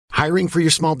Hiring for your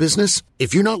small business?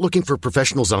 If you're not looking for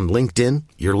professionals on LinkedIn,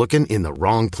 you're looking in the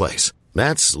wrong place.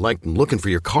 That's like looking for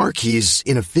your car keys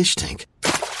in a fish tank.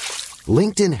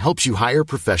 LinkedIn helps you hire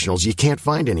professionals you can't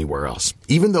find anywhere else,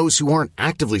 even those who aren't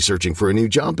actively searching for a new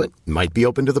job but might be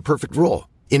open to the perfect role.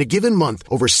 In a given month,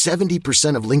 over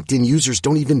 70% of LinkedIn users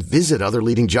don't even visit other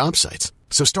leading job sites.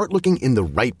 So start looking in the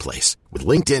right place. With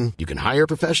LinkedIn, you can hire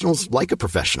professionals like a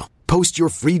professional. Post your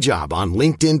free job on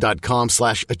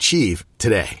linkedin.com/achieve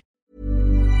today.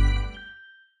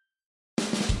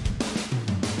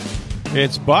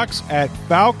 It's Bucks at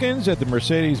Falcons at the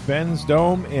Mercedes-Benz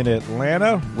Dome in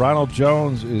Atlanta. Ronald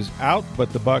Jones is out,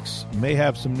 but the Bucks may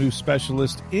have some new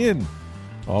specialists in,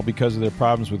 all because of their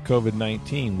problems with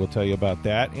COVID-19. We'll tell you about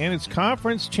that. And it's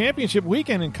conference championship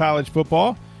weekend in college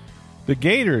football. The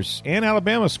Gators and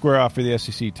Alabama square off for the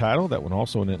SEC title. That one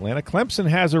also in Atlanta. Clemson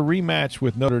has a rematch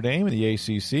with Notre Dame in the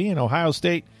ACC, and Ohio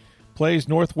State plays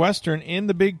Northwestern in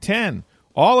the Big Ten.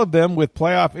 All of them with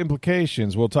playoff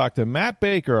implications. We'll talk to Matt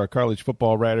Baker, our college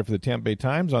football writer for the Tampa Bay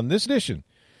Times, on this edition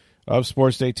of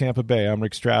Sports Day Tampa Bay. I'm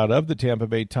Rick Stroud of the Tampa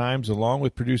Bay Times, along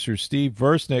with producer Steve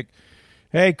Versnick.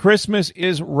 Hey, Christmas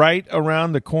is right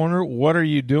around the corner. What are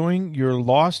you doing? You're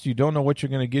lost. You don't know what you're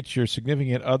going to get your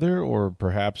significant other or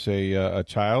perhaps a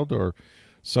child or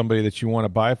somebody that you want to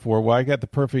buy for. Well, I got the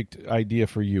perfect idea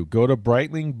for you. Go to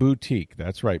Breitling Boutique.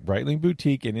 That's right, Breitling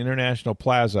Boutique in International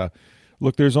Plaza.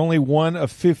 Look, there's only one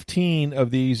of 15 of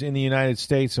these in the United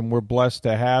States, and we're blessed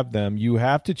to have them. You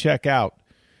have to check out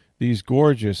these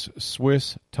gorgeous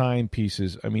Swiss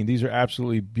timepieces. I mean, these are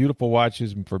absolutely beautiful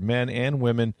watches for men and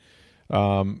women.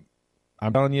 I'm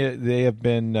telling you, they have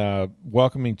been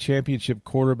welcoming championship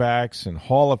quarterbacks and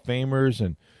Hall of Famers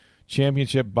and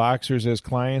championship boxers as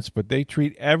clients, but they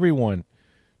treat everyone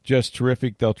just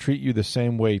terrific. They'll treat you the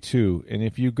same way, too. And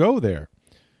if you go there,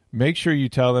 make sure you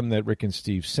tell them that Rick and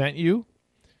Steve sent you,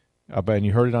 and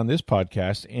you heard it on this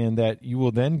podcast, and that you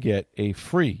will then get a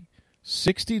free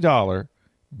 $60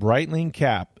 Breitling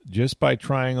cap just by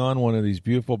trying on one of these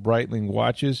beautiful Breitling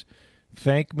watches.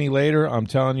 Thank me later. I'm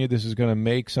telling you, this is going to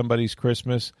make somebody's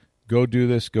Christmas. Go do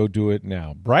this. Go do it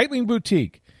now. Breitling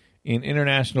Boutique in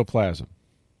International Plaza.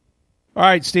 All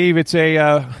right, Steve, it's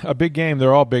a big game.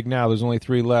 They're all big now. There's only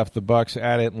 3 left. The Bucks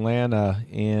at Atlanta,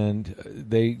 and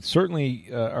they certainly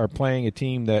are playing a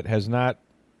team that has not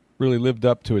really lived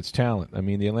up to its talent. I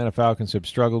mean, the Atlanta Falcons have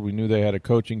struggled. We knew they had a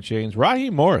coaching change.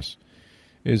 Raheem Morris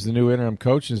is the new interim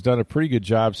coach and has done a pretty good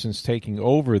job since taking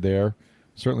over there.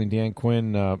 Certainly Dan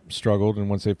Quinn struggled,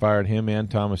 and once they fired him and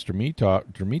Thomas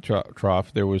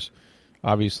Dimitroff, there was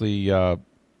obviously,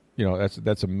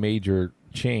 that's a major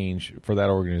change for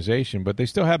that organization. But they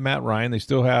still have Matt Ryan. They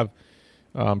still have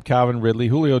Calvin Ridley.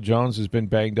 Julio Jones has been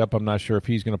banged up. I'm not sure if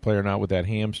he's going to play or not with that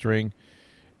hamstring.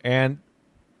 And,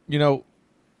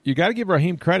 you got to give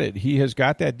Raheem credit. He has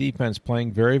got that defense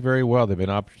playing very, very well. They've been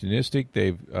opportunistic.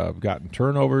 They've gotten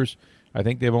turnovers. I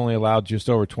think they've only allowed just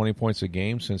over 20 points a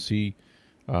game since he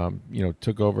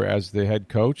took over as the head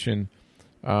coach. And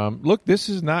look, this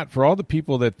is not for all the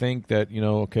people that think that,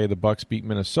 the Bucs beat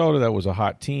Minnesota. That was a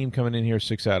hot team coming in here,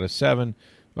 6 out of 7,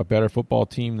 a better football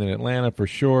team than Atlanta for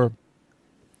sure.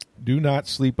 Do not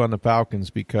sleep on the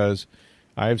Falcons, because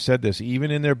I have said this,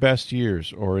 even in their best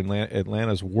years or in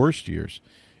Atlanta's worst years,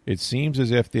 it seems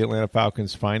as if the Atlanta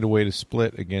Falcons find a way to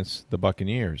split against the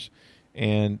Buccaneers.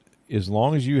 And as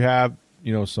long as you have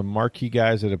some marquee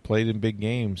guys that have played in big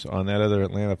games on that other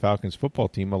Atlanta Falcons football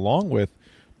team, along with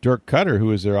Dirk Cutter,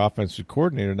 who is their offensive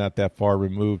coordinator, not that far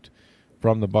removed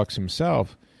from the Bucs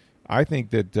himself, I think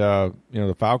that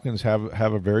the Falcons have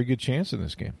a very good chance in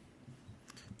this game.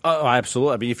 Oh,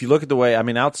 absolutely. I mean, if you look at the way,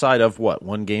 outside of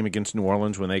one game against New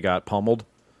Orleans when they got pummeled,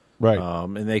 right?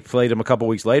 And they played them a couple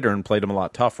weeks later and played them a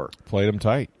lot tougher. Played them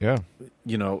tight, yeah.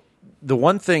 The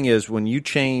one thing is when you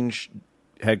change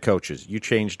head coaches, you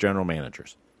change general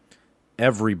managers.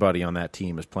 Everybody on that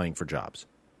team is playing for jobs.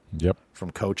 Yep.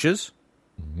 From coaches,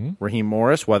 Raheem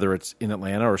Morris, whether it's in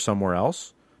Atlanta or somewhere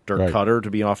else, Dirk Cutter to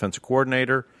be offensive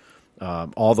coordinator,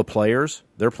 all the players,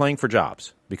 they're playing for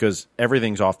jobs because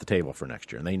everything's off the table for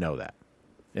next year, and they know that.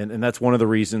 And that's one of the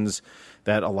reasons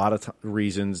that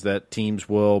reasons that teams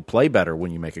will play better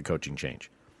when you make a coaching change.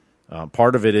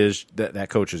 Part of it is that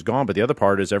coach is gone, but the other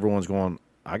part is everyone's going,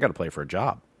 I got to play for a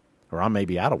job, or I may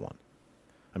be out of one.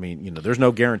 I mean, there's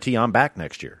no guarantee I'm back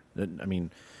next year. I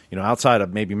mean, outside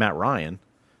of maybe Matt Ryan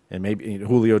and maybe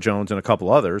Julio Jones and a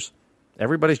couple others,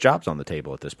 everybody's job's on the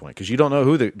table at this point because you don't know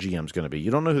who the GM's going to be.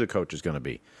 You don't know who the coach is going to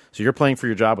be. So you're playing for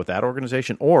your job with that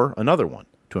organization or another one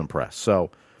to impress.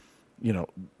 So,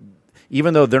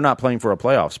 even though they're not playing for a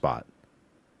playoff spot,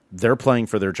 they're playing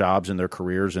for their jobs and their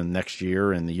careers in next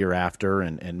year and the year after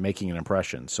and making an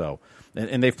impression. So,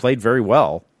 and they've played very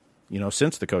well,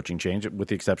 since the coaching change, with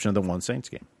the exception of the one Saints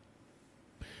game.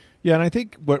 Yeah, and I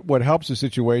think what helps the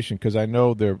situation, because I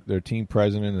know their team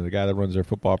president and the guy that runs their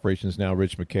football operations now,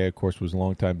 Rich McKay, of course, was a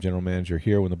longtime general manager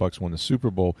here when the Bucs won the Super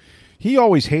Bowl. He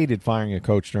always hated firing a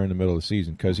coach during the middle of the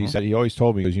season because he always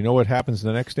told me, you know what happens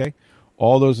the next day?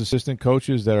 All those assistant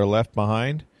coaches that are left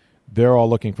behind, they're all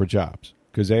looking for jobs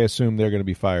because they assume they're going to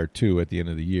be fired too at the end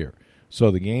of the year.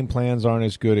 So the game plans aren't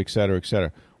as good, et cetera, et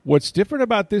cetera. What's different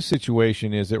about this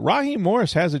situation is that Raheem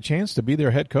Morris has a chance to be their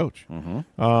head coach.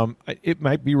 It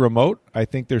might be remote. I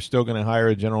think they're still going to hire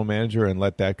a general manager and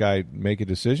let that guy make a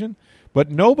decision.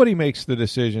 But nobody makes the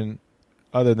decision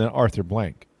other than Arthur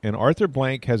Blank. And Arthur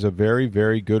Blank has a very,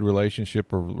 very good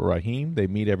relationship with Raheem. They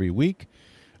meet every week.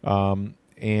 He has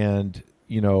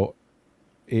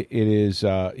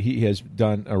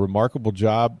done a remarkable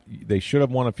job. They should have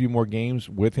won a few more games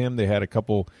with him. They had a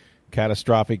couple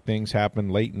catastrophic things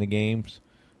happen late in the games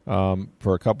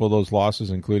for a couple of those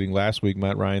losses, including last week.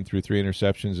 Matt Ryan threw 3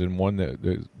 interceptions and one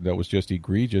that was just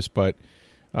egregious. But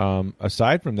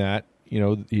aside from that,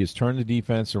 he has turned the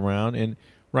defense around. And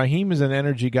Raheem is an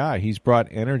energy guy. He's brought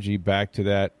energy back to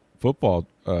that football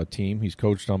team. He's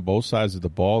coached on both sides of the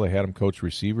ball. They had him coach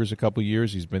receivers a couple of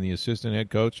years. He's been the assistant head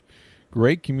coach.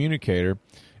 Great communicator.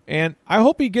 And I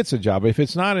hope he gets a job. If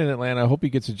it's not in Atlanta, I hope he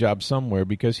gets a job somewhere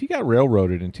because he got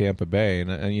railroaded in Tampa Bay.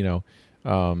 And I'm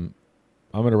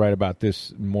going to write about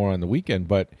this more on the weekend.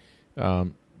 But,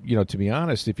 to be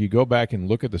honest, if you go back and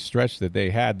look at the stretch that they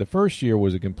had, the first year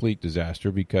was a complete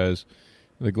disaster because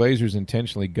the Glazers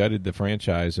intentionally gutted the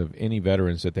franchise of any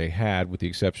veterans that they had, with the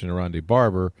exception of Rondé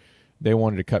Barber. They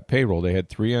wanted to cut payroll. They had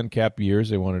 3 uncapped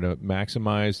years. They wanted to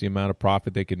maximize the amount of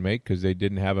profit they could make because they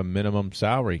didn't have a minimum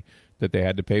salary that they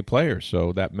had to pay players.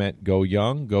 So that meant go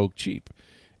young, go cheap.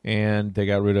 And they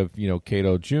got rid of,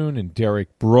 Cato June and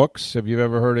Derek Brooks. Have you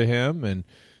ever heard of him? And,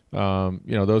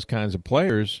 those kinds of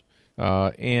players.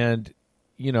 Because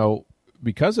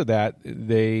of that,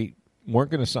 they weren't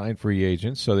going to sign free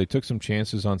agents. So they took some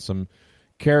chances on some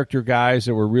character guys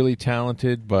that were really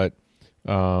talented, but,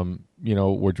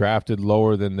 were drafted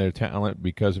lower than their talent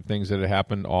because of things that had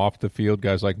happened off the field.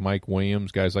 Guys like Mike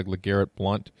Williams, guys like LeGarrette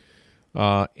Blount.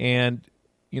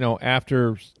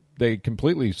 After they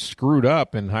completely screwed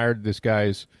up and hired this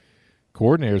guy's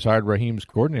coordinators, hired Raheem's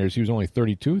coordinators, he was only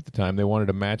 32 at the time. They wanted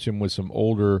to match him with some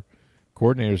older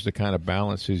coordinators to kind of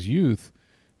balance his youth.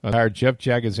 Hired Jeff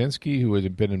Jagodzinski, who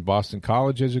had been in Boston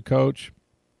College as a coach.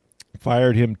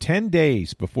 Fired him 10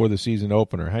 days before the season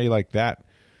opener. How do you like that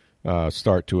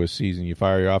start to a season? You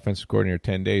fire your offensive coordinator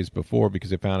 10 days before because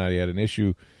they found out he had an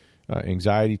issue,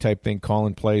 anxiety type thing,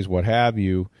 calling plays, what have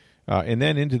you. And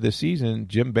then into the season,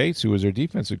 Jim Bates, who was their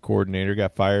defensive coordinator,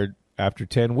 got fired after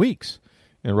 10 weeks,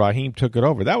 and Raheem took it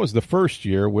over. That was the first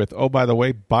year with, by the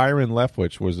way, Byron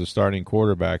Leftwich was the starting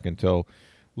quarterback until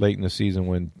late in the season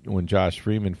when Josh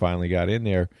Freeman finally got in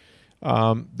there.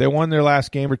 They won their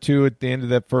last game or two at the end of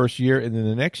that first year, and then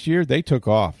the next year they took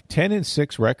off,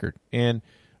 10-6 record. And,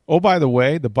 by the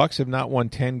way, the Bucs have not won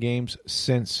 10 games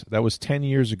since. That was 10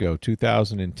 years ago,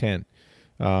 2010.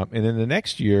 And then the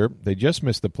next year, they just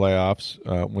missed the playoffs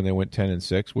when they went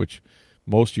 10-6, which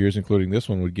most years, including this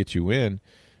one, would get you in.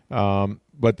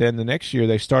 But then the next year,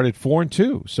 they started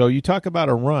 4-2. So you talk about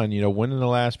a run, winning the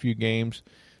last few games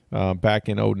back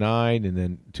in 2009, and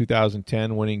then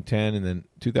 2010 winning 10, and then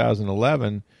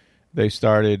 2011 they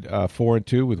started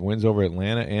 4-2 with wins over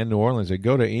Atlanta and New Orleans. They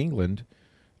go to England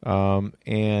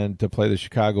and to play the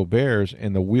Chicago Bears,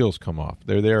 and the wheels come off.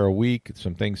 They're there a week.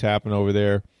 Some things happen over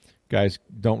there. Guys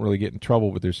don't really get in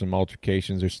trouble, but there's some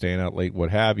altercations. They're staying out late, what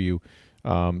have you.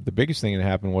 The biggest thing that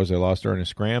happened was they lost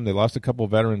Ernest Graham. They lost a couple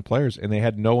of veteran players, and they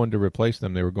had no one to replace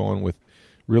them. They were going with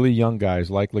really young guys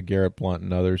like LeGarrette Blount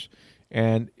and others.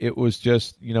 And it was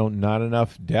just, not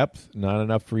enough depth, not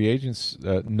enough free agents,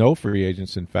 no free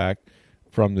agents, in fact,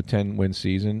 from the 10-win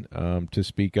season to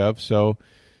speak of. So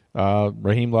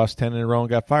Raheem lost 10 in a row and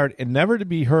got fired. And never to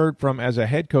be heard from as a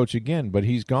head coach again, but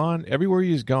he's gone everywhere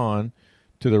he's gone,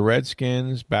 to the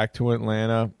Redskins, back to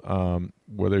Atlanta,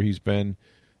 whether he's been,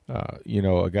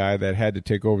 a guy that had to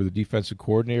take over the defensive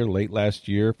coordinator late last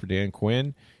year for Dan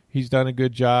Quinn. He's done a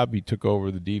good job. He took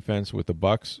over the defense with the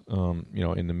Bucs,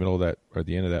 in the middle of that, or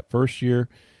the end of that first year,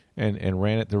 and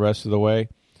ran it the rest of the way.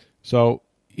 So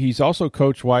he's also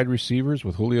coached wide receivers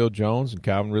with Julio Jones and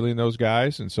Calvin Ridley and those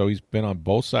guys, and so he's been on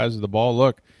both sides of the ball.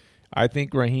 Look, I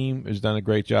think Raheem has done a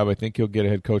great job. I think he'll get a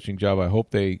head coaching job. I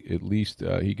hope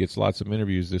he gets lots of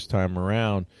interviews this time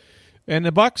around. And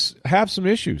the Bucs have some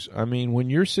issues. I mean, when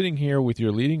you're sitting here with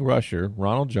your leading rusher,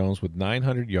 Ronald Jones, with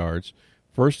 900 yards,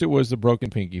 first it was the broken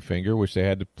pinky finger, which they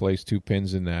had to place 2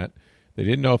 pins in that. They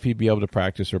didn't know if he'd be able to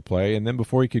practice or play. And then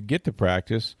before he could get to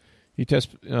practice, he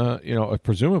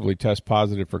presumably test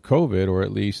positive for COVID, or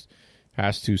at least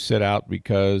has to sit out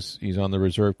because he's on the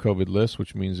reserve COVID list,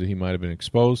 which means that he might have been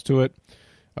exposed to it.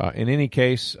 In any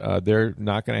case, they're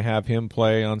not going to have him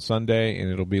play on Sunday,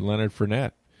 and it'll be Leonard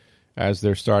Fournette as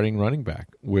their starting running back,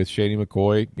 with Shady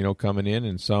McCoy, coming in,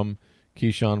 and some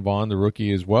Keyshawn Vaughn, the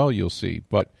rookie, as well, you'll see.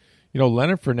 But,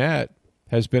 Leonard Fournette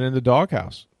has been in the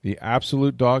doghouse, the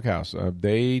absolute doghouse.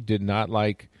 They did not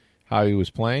like how he was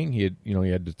playing. He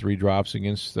had the 3 drops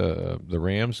against the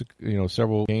Rams,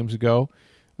 several games ago.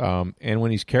 And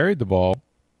when he's carried the ball,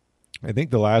 I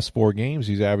think the last 4 games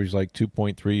he's averaged like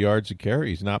 2.3 yards a carry.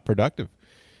 He's not productive.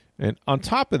 And on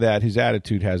top of that, his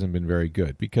attitude hasn't been very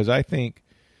good, because I think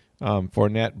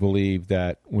Fournette believed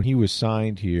that when he was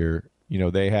signed here,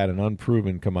 they had an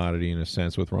unproven commodity in a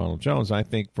sense with Ronald Jones. I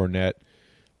think Fournette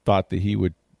thought that he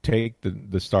would take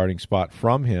the starting spot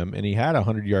from him, and he had a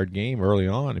 100-yard game early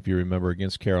on, if you remember,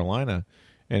 against Carolina,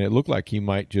 and it looked like he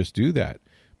might just do that.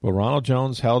 But Ronald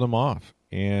Jones held him off,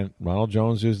 and Ronald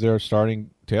Jones is their starting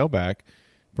tailback.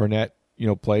 Fournette,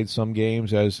 played some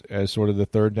games as sort of the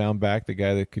third down back, the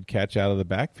guy that could catch out of the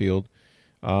backfield,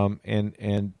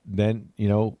 and then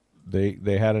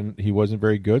he wasn't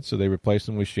very good, so they replaced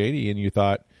him with Shady, and you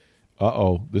thought,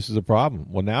 this is a problem.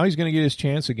 Well, now he's going to get his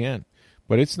chance again,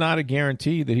 but it's not a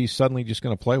guarantee that he's suddenly just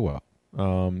going to play well.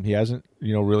 He hasn't,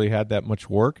 really had that much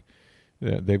work.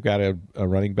 They've got a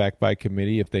running back by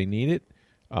committee if they need it.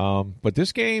 But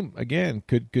this game, again,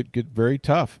 could get very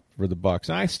tough for the Bucs.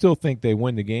 And I still think they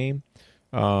win the game.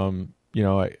 I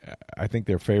think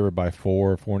they're favored by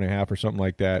 4.5 or something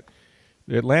like that.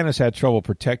 Atlanta's had trouble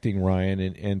protecting Ryan,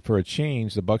 and for a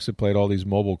change, the Bucs have played all these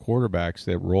mobile quarterbacks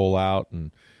that roll out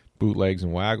and bootlegs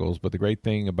and waggles. But the great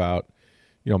thing about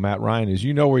Matt Ryan is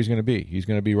where he's going to be. He's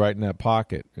going to be right in that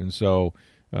pocket. And so,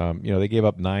 they gave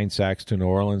up 9 sacks to New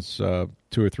Orleans 2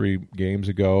 or 3 games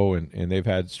ago, and they've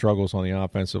had struggles on the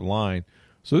offensive line.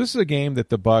 So this is a game that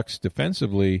the Bucs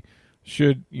defensively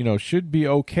should be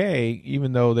okay,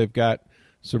 even though they've got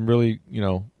some really,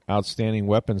 outstanding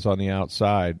weapons on the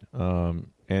outside,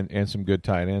 and some good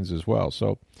tight ends as well.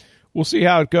 So we'll see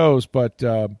how it goes, but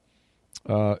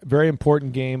very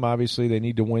important game. Obviously, they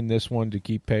need to win this one to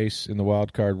keep pace in the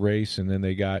wild card race, and then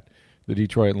they got the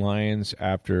Detroit Lions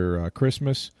after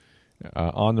Christmas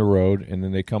on the road, and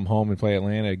then they come home and play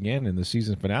Atlanta again in the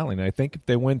season finale. And I think if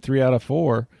they win 3 out of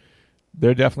 4,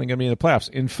 they're definitely going to be in the playoffs.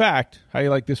 In fact, how do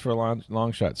you like this for a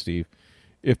long shot, Steve?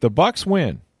 If the Bucs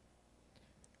win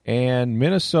and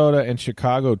Minnesota and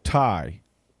Chicago tie,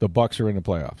 the Bucs are in the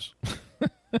playoffs.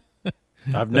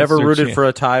 I've never rooted for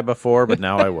a tie before, but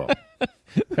now I will.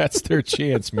 That's their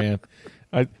chance, man.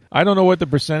 I don't know what the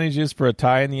percentage is for a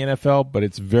tie in the NFL, but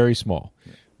it's very small.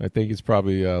 I think it's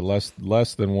probably less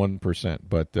than 1%.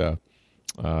 But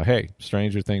hey,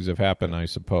 stranger things have happened, I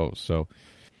suppose. So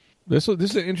this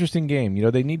is an interesting game.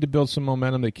 They need to build some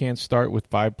momentum. They can't start with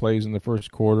 5 plays in the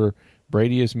first quarter.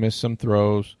 Brady has missed some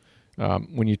throws.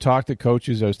 When you talk to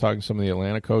coaches, I was talking to some of the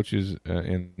Atlanta coaches,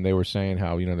 and they were saying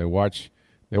how they watch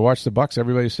the Bucs.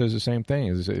 Everybody says the same thing.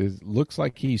 It looks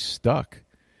like he's stuck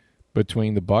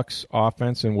between the Bucs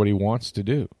offense and what he wants to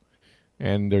do.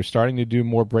 And they're starting to do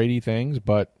more Brady things,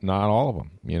 but not all of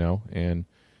them, And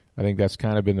I think that's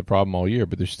kind of been the problem all year.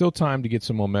 But there's still time to get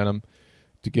some momentum,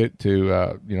 to get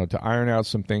to iron out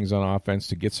some things on offense,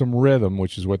 to get some rhythm,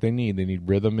 which is what they need. They need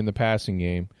rhythm in the passing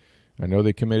game. I know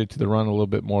they committed to the run a little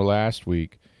bit more last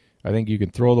week. I think you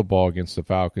can throw the ball against the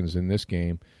Falcons in this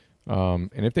game.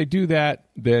 And if they do that,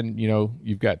 then,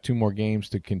 you've got 2 more games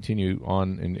to continue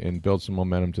on and build some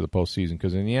momentum to the postseason.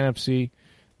 Because in the NFC,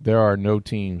 there are no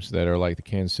teams that are like the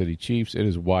Kansas City Chiefs. It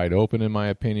is wide open, in my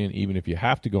opinion, even if you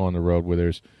have to go on the road where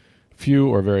there's few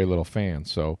or very little fans.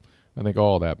 So I think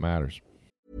all that matters.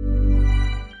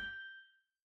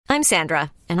 I'm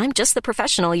Sandra, and I'm just the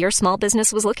professional your small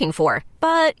business was looking for.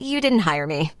 But you didn't hire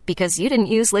me because you didn't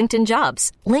use LinkedIn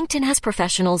Jobs. LinkedIn has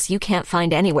professionals you can't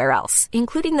find anywhere else,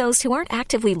 including those who aren't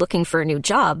actively looking for a new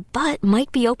job, but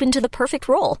might be open to the perfect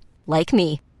role, like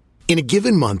me. In a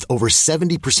given month, over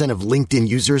 70% of LinkedIn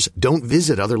users don't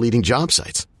visit other leading job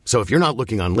sites. So if you're not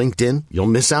looking on LinkedIn, you'll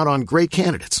miss out on great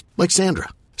candidates like Sandra.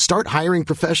 Start hiring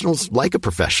professionals like a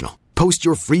professional. Post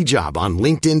your free job on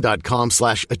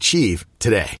linkedin.com/achieve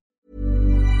today.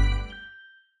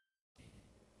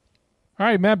 All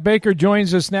right, Matt Baker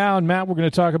joins us now. And, Matt, we're going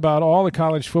to talk about all the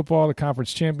college football, the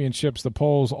conference championships, the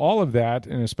polls, all of that,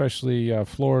 and especially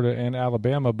Florida and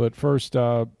Alabama. But first,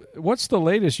 what's the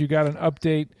latest? You got an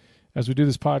update as we do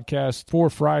this podcast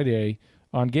for Friday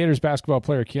on Gators basketball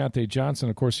player Keontae Johnson.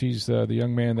 Of course, he's the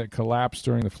young man that collapsed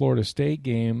during the Florida State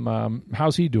game.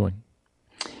 How's he doing?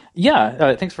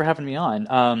 Yeah, thanks for having me on.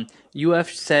 UF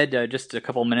said just a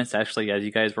couple of minutes, actually, as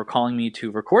you guys were calling me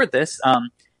to record this,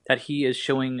 that he is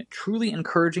showing truly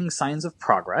encouraging signs of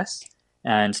progress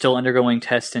and still undergoing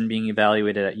tests and being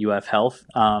evaluated at UF Health.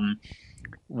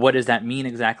 What does that mean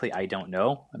exactly? I don't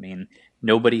know. I mean,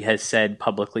 nobody has said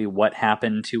publicly what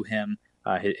happened to him.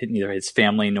 Neither his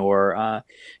family nor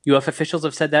UF officials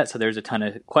have said that. So there's a ton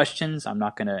of questions. I'm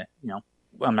not going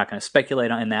to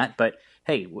speculate on that. But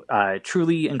hey,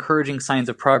 truly encouraging signs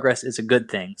of progress is a good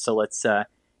thing. So let's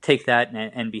take that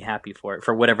and be happy for it,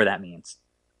 for whatever that means.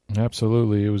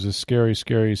 Absolutely. It was a scary,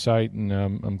 scary sight, and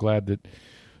I'm glad that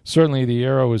certainly the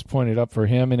arrow was pointed up for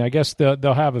him. And I guess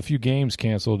they'll have a few games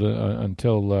canceled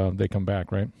until they come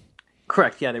back, right?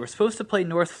 Correct. Yeah, they were supposed to play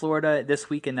North Florida this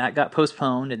week, and that got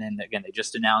postponed. And then again, they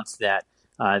just announced that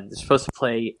they're supposed to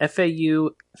play FAU,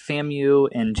 FAMU,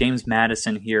 and James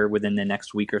Madison here within the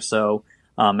next week or so.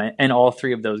 And all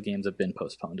three of those games have been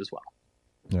postponed as well.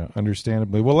 Yeah,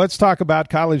 understandably. Well, let's talk about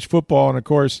college football, and of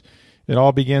course, it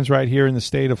all begins right here in the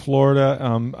state of Florida.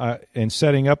 And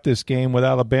setting up this game with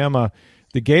Alabama,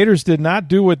 the Gators did not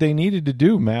do what they needed to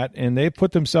do, Matt, and they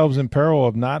put themselves in peril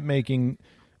of not making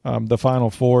the Final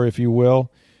Four, if you will,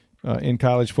 in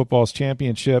college football's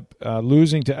championship,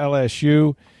 losing to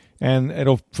LSU. And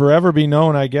it'll forever be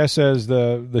known, I guess, as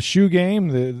the shoe game,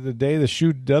 the day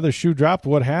the other shoe dropped,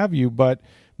 what have you. But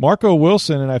Marco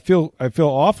Wilson, and I feel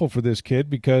awful for this kid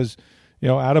because,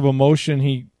 out of emotion,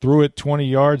 he threw it 20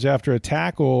 yards after a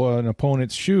tackle an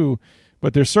opponent's shoe.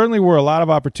 But there certainly were a lot of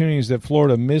opportunities that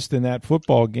Florida missed in that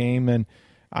football game, and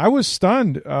I was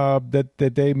stunned that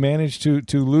they managed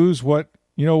to lose what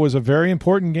was a very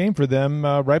important game for them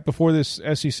right before this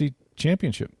SEC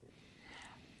championship.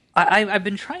 I've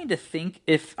been trying to think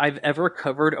if I've ever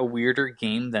covered a weirder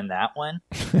game than that one.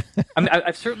 I mean,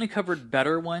 I've certainly covered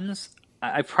better ones.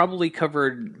 I've probably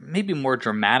covered maybe more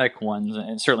dramatic ones,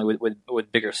 and certainly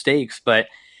with bigger stakes. But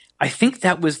I think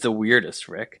that was the weirdest,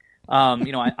 Rick. I'm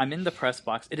in the press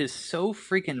box. It is so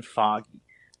freaking foggy.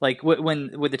 Like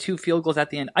with the two field goals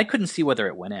at the end, I couldn't see whether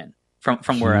it went in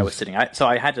from where I was sitting. I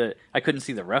couldn't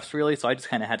see the refs really, so I just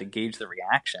kind of had to gauge the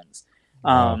reactions.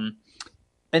 Wow.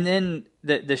 And then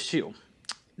the shoe.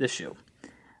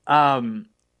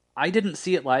 I didn't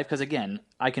see it live because, again,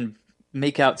 I can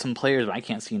make out some players, but I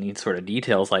can't see any sort of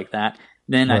details like that.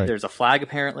 Then there's a flag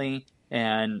apparently,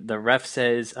 and the ref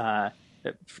says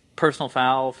personal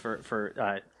foul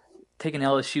for taking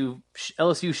LSU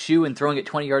shoe and throwing it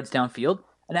 20 yards downfield.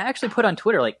 And I actually put on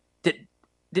Twitter, like,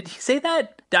 did he say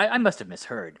that? I must have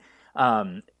misheard.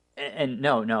 And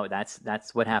no, that's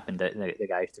what happened. The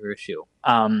guy threw a shoe.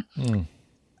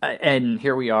 And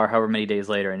here we are, however many days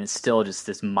later, and it's still just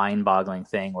this mind-boggling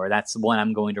thing where that's one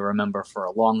I'm going to remember for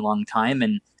a long, long time.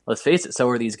 And let's face it, so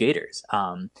are these Gators.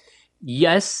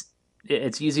 Yes,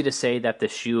 it's easy to say that the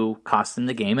shoe cost them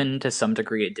the game, and to some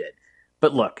degree it did.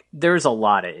 But look, there's a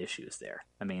lot of issues there.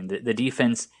 I mean, the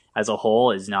defense as a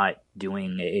whole is not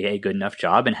doing a good enough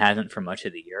job and hasn't for much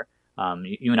of the year.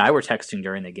 You and I were texting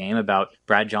during the game about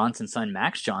Brad Johnson's son,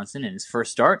 Max Johnson, in his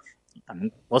first start. I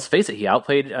mean, let's face it, he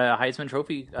outplayed Heisman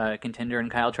Trophy contender in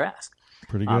Kyle Trask.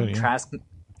 Pretty good, yeah.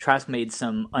 Trask made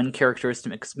some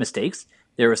uncharacteristic mistakes.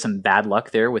 There was some bad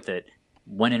luck there with it.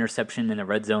 One interception in the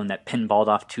red zone that pinballed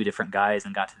off two different guys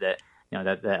and got to the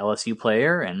LSU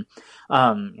player. And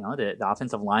the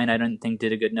offensive line, I don't think,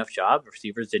 did a good enough job.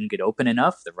 Receivers didn't get open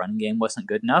enough. The running game wasn't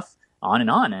good enough. On and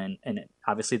on. And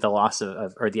obviously the loss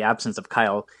of the absence of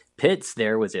Kyle Pitts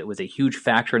there was a huge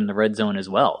factor in the red zone as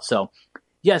well. So.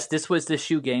 Yes, this was the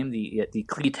shoe game, the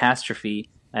cletastrophe,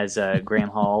 as Graham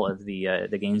Hall of the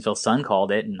Gainesville Sun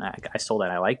called it, and I stole that.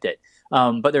 I liked it.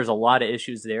 But there's a lot of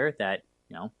issues there that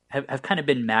have kind of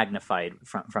been magnified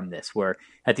from this. Where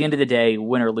at the end of the day,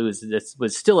 win or lose, this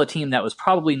was still a team that was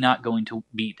probably not going to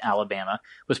beat Alabama,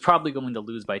 was probably going to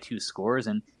lose by 2 scores,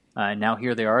 and now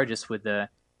here they are, just with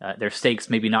their stakes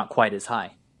maybe not quite as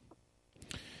high.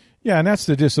 Yeah, and that's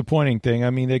the disappointing thing.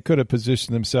 I mean, they could have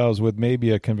positioned themselves with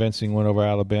maybe a convincing win over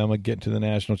Alabama, get to the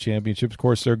national championship. Of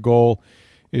course, their goal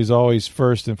is always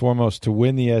first and foremost to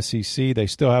win the SEC. They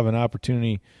still have an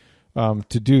opportunity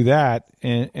to do that.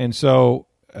 And so,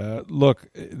 look,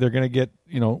 they're going to get,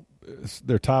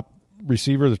 their top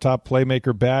receiver, their top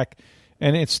playmaker back.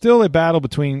 And it's still a battle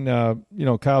between,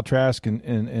 Kyle Trask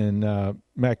and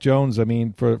Mac Jones, I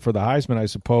mean, for the Heisman, I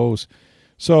suppose.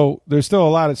 So there's still a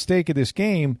lot at stake in this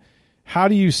game. How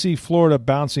do you see Florida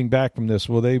bouncing back from this?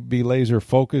 Will they be laser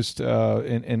focused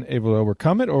and able to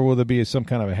overcome it, or will there be some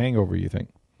kind of a hangover, you think?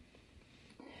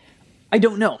 I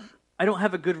don't know. I don't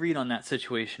have a good read on that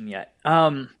situation yet.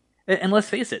 And let's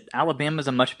face it, Alabama's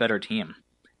a much better team.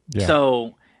 Yeah.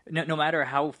 So no matter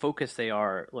how focused they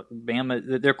are, look,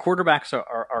 Bama, their quarterbacks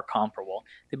are comparable.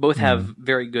 They both have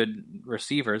very good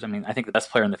receivers. I mean, I think the best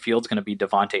player in the field is going to be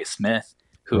Devontae Smith,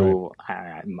 who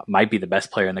might be the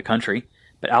best player in the country.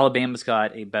 But Alabama's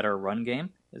got a better run game.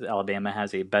 Alabama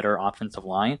has a better offensive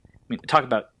line. I mean, talk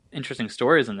about interesting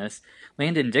stories in this.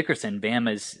 Landon Dickerson,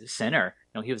 Bama's center,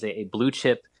 he was a blue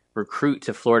chip recruit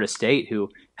to Florida State who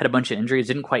had a bunch of injuries,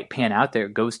 didn't quite pan out there,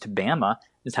 goes to Bama,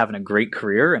 is having a great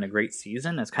career and a great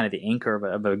season as kind of the anchor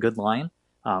of a good line.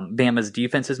 Bama's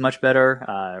defense is much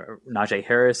better. Najee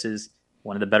Harris is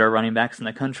one of the better running backs in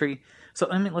the country. So,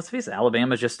 I mean, let's face it,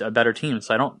 Alabama's just a better team.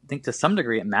 So I don't think to some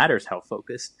degree it matters how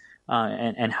focused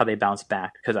and how they bounce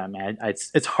back, because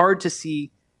it's hard to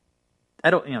see.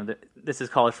 This is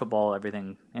college football.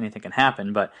 Anything can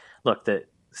happen. But look, the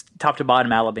top to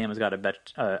bottom, Alabama's got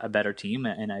a better team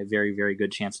and a very, very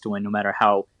good chance to win, no matter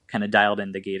how kind of dialed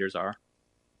in the Gators are.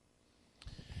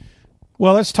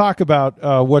 Well, let's talk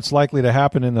about what's likely to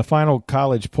happen in the final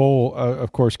college poll.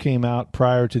 Of course, came out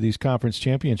prior to these conference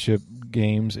championship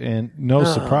games, and no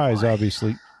surprise,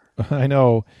 obviously. I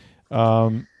know,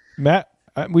 Matt.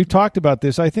 We've talked about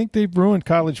this. I think they've ruined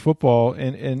college football,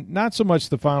 and not so much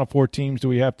the Final Four teams do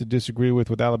we have to disagree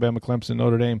with Alabama, Clemson,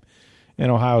 Notre Dame,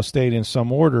 and Ohio State in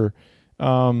some order.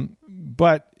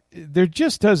 But there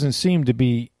just doesn't seem to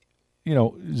be,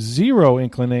 zero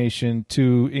inclination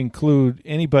to include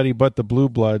anybody but the Blue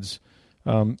Bloods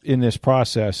in this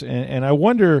process. And I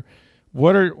wonder,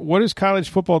 what is college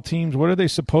football teams, what are they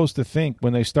supposed to think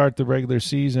when they start the regular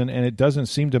season, and it doesn't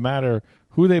seem to matter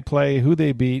who they play, who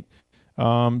they beat.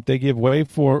 They give way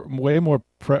more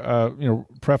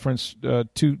preference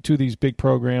to these big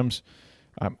programs.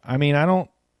 I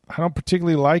don't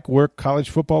particularly like where college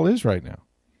football is right now.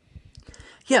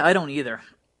 Yeah, I don't either.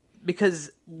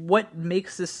 Because what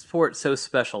makes this sport so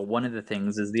special, one of the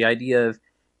things, is the idea of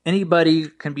anybody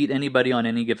can beat anybody on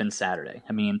any given Saturday.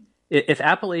 I mean, if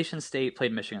Appalachian State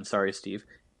played Michigan, sorry, Steve,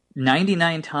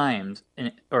 99 times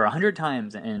or 100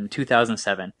 times in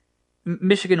 2007,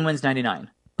 Michigan wins 99.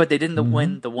 But they didn't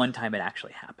win the one time it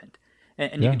actually happened.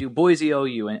 And you can do Boise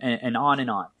OU and on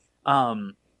and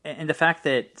on. And the fact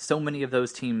that so many of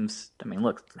those teams, I mean,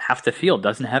 look, half the field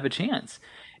doesn't have a chance.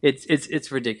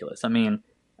 It's ridiculous. I mean,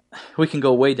 we can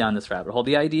go way down this rabbit hole.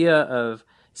 The idea of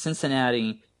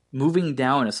Cincinnati moving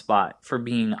down a spot for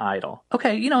being idle.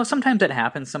 Okay, sometimes that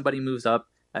happens. Somebody moves up.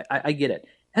 I get it.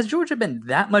 Has Georgia been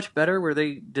that much better where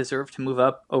they deserve to move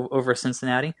up over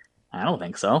Cincinnati? I don't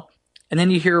think so. And then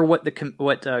you hear what Gary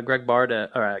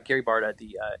Barta,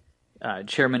 the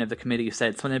chairman of the committee,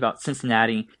 said, something about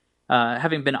Cincinnati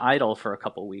having been idle for a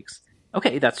couple weeks.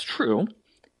 Okay, that's true.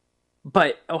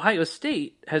 But Ohio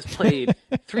State has played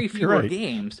 3 fewer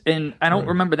games, and I don't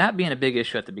remember that being a big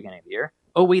issue at the beginning of the year.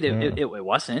 Oh, wait, it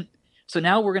wasn't. So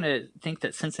now we're going to think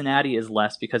that Cincinnati is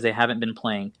less because they haven't been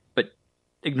playing, but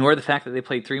ignore the fact that they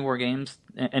played 3 more games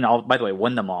and all, by the way,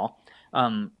 won them all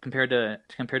compared to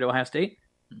Ohio State.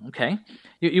 Okay.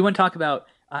 You want to talk about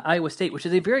Iowa State, which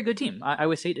is a very good team.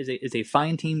 Iowa State is a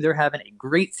fine team. They're having a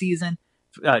great season,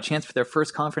 chance for their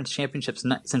first conference championship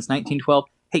since 1912.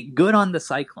 Hey, good on the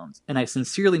Cyclones, and I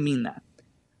sincerely mean that.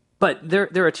 But they're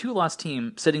a 2-loss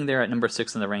team sitting there at number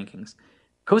 6 in the rankings.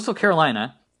 Coastal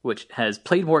Carolina, which has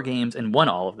played more games and won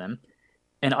all of them,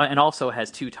 and also has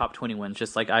 2 top 20 wins,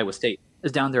 just like Iowa State,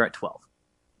 is down there at 12.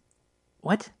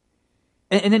 What?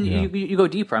 And then you go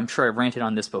deeper. I'm sure I've ranted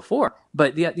on this before,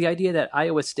 but the idea that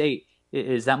Iowa State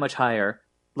is that much higher.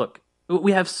 Look,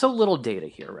 we have so little data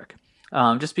here, Rick,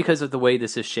 just because of the way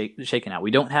this is shaken out.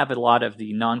 We don't have a lot of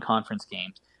the non-conference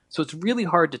games, so it's really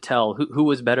hard to tell who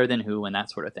was better than who and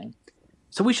that sort of thing.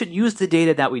 So we should use the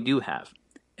data that we do have.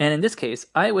 And in this case,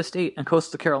 Iowa State and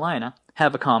Coastal Carolina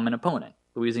have a common opponent,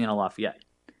 Louisiana Lafayette.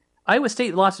 Iowa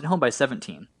State lost at home by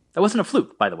 17. That wasn't a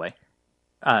fluke, by the way.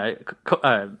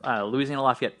 Louisiana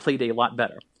Lafayette played a lot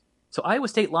better. So Iowa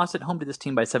State lost at home to this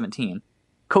team by 17.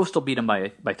 Coastal beat them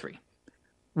by 3.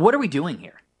 What are we doing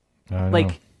here?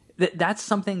 That's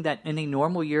something that in a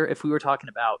normal year, if we were talking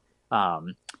about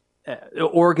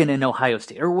Oregon and Ohio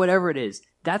State or whatever it is,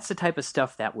 that's the type of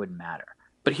stuff that would matter.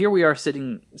 But here we are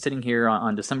sitting here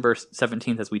on December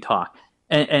 17th as we talk,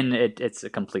 and it's a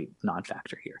complete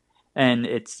non-factor here. And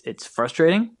it's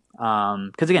frustrating.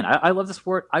 Because I love the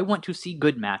sport. I want to see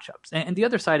good matchups. And the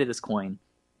other side of this coin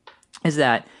is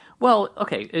that Well,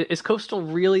 okay, is Coastal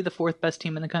really the fourth best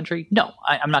team in the country? No,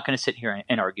 I'm not going to sit here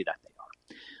and argue that they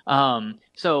are.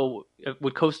 So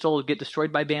would Coastal get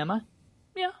destroyed by Bama?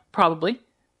 Yeah, probably.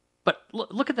 But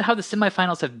look at how the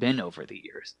semifinals have been over the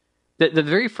years. The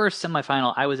very first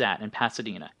semifinal I was at in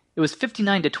Pasadena, it was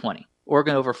 59-20,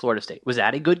 Oregon over Florida State. Was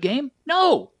that a good game?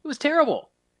 No, it was terrible.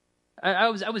 I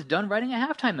was done writing at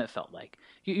halftime, it felt like.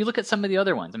 You look at some of the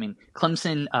other ones. I mean,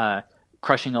 Clemson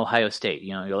crushing Ohio State.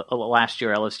 Last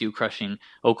year LSU crushing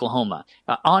Oklahoma.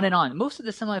 On and on. Most of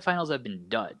the semifinals have been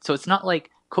dud. So it's not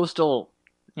like Coastal,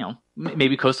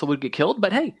 maybe Coastal would get killed,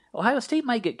 but hey, Ohio State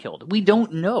might get killed. We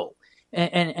don't know.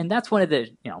 And that's one of the,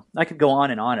 I could go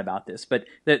on and on about this, but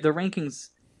the rankings,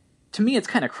 to me, it's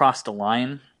kind of crossed a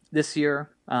line this year,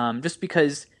 just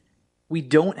because we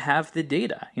don't have the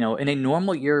data. In a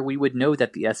normal year, we would know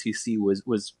that the SEC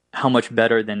was how much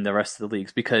better than the rest of the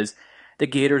leagues, because the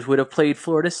Gators would have played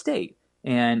Florida State,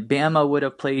 and Bama would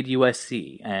have played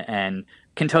USC, and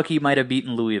Kentucky might have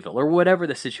beaten Louisville, or whatever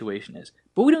the situation is.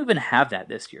 But we don't even have that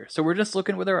this year. So we're just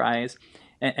looking with our eyes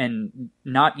and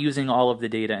not using all of the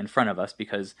data in front of us,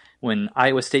 because when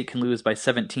Iowa State can lose by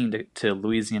 17 to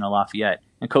Louisiana Lafayette,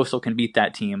 and Coastal can beat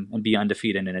that team and be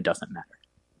undefeated, and it doesn't matter.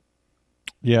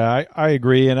 Yeah, I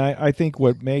agree. And I think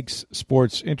what makes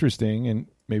sports interesting, and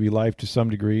maybe life to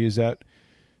some degree, is that,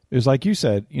 is like you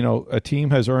said, a team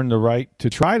has earned the right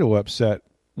to try to upset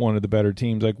one of the better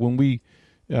teams. Like when we,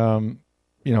 when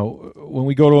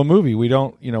we go to a movie, we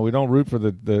don't root for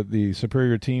the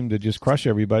superior team to just crush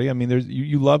everybody. I mean,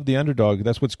 you love the underdog.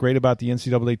 That's what's great about the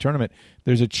NCAA tournament.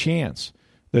 There's a chance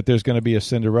that there's going to be a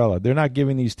Cinderella. They're not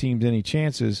giving these teams any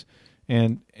chances,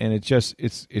 and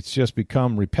it's just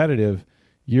become repetitive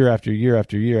year after year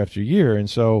after year after year. And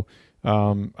so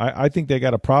I think they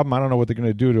got a problem. I don't know what they're going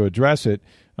to do to address it,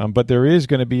 but there is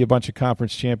going to be a bunch of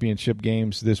conference championship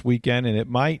games this weekend, and it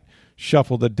might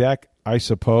shuffle the deck, I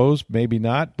suppose, maybe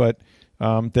not, but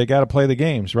they got to play the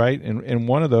games, right? And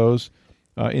one of those,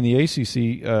 in the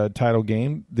ACC title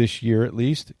game this year at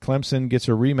least, Clemson gets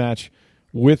a rematch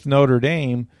with Notre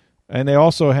Dame, and they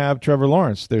also have Trevor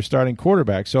Lawrence, their starting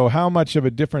quarterback. So how much of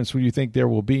a difference would you think there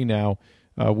will be now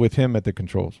with him at the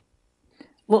controls?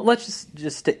 Well, let's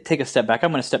just take a step back.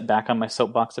 I'm going to step back on my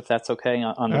soapbox, if that's okay,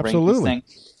 on the rankings thing.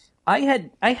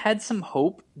 I had some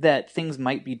hope that things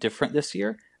might be different this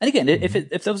year. And again,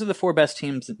 if those are the four best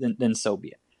teams, then so be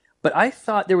it. But I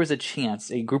thought there was a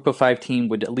chance a group of 5 team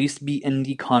would at least be in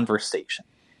the conversation,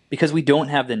 because we don't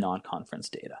have the non-conference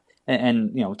data.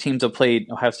 And teams have played,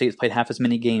 Ohio State's played half as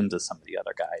many games as some of the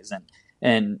other guys.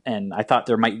 And I thought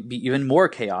there might be even more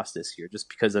chaos this year just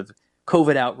because of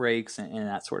COVID outbreaks and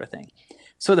that sort of thing.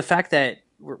 So the fact that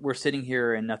we're sitting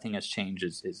here and nothing has changed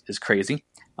is crazy.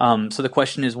 So the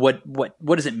question is, what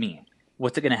does it mean?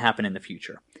 What's it going to happen in the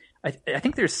future? I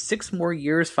think there's 5 more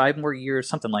years,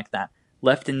 something like that,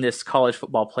 left in this college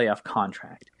football playoff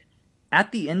contract.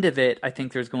 At the end of it, I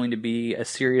think there's going to be a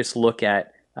serious look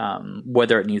at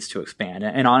whether it needs to expand.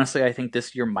 And honestly, I think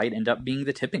this year might end up being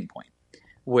the tipping point,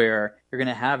 where you're going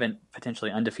to have a potentially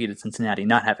undefeated Cincinnati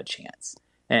not have a chance,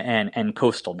 and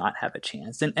Coastal not have a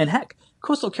chance. And heck,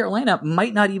 Coastal Carolina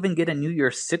might not even get a New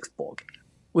Year's Six bowl game,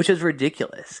 which is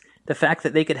ridiculous. The fact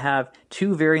that they could have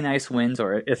 2 very nice wins,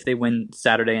 or if they win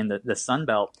Saturday in the Sun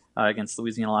Belt against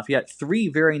Louisiana Lafayette, 3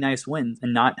 very nice wins,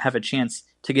 and not have a chance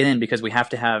to get in because we have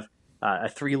to have a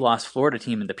 3-loss Florida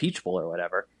team in the Peach Bowl or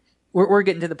whatever. We're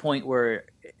getting to the point where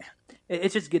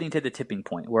it's just getting to the tipping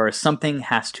point where something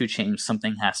has to change,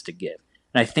 something has to give.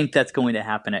 And I think that's going to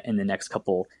happen in the next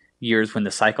couple years when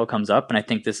the cycle comes up, and I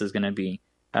think this is going to be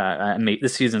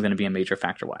this season is going to be a major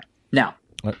factor why. Now,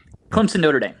 Clemson,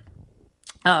 Notre Dame.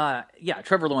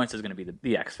 Trevor Lawrence is going to be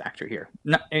the X factor here.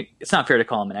 It's not fair to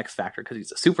call him an X factor because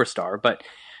he's a superstar, but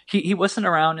he wasn't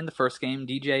around in the first game.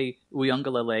 DJ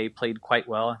Uiagalelei played quite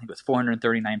well. I think it was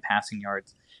 439 passing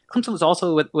yards. Clemson was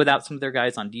also without some of their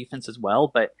guys on defense as well,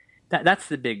 but that's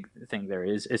the big thing there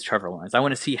is Trevor Lawrence. I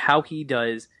want to see how he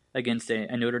does against a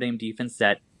Notre Dame defense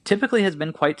that typically has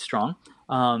been quite strong,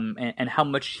 and how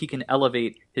much he can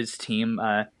elevate his team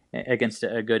against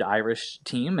a good Irish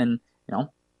team. And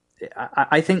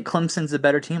I think Clemson's a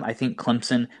better team. I think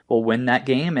Clemson will win that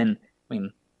game. And I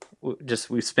mean,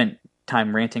 we've spent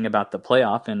time ranting about the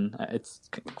playoff, and it's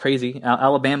crazy.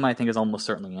 Alabama, I think, is almost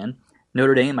certainly in.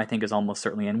 Notre Dame, I think, is almost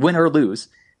certainly in, win or lose.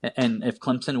 And if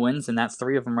Clemson wins, then that's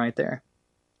 3 of them right there.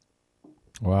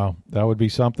 Wow, that would be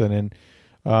something.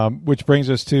 And which brings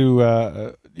us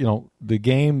to the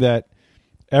game that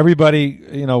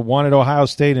everybody wanted Ohio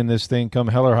State in this thing, come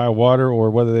hell or high water, or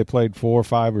whether they played 4,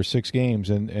 5, or 6 games,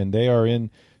 and they are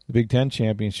in the Big Ten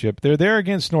championship. They're there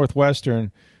against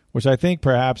Northwestern, which I think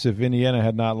perhaps if Indiana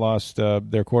had not lost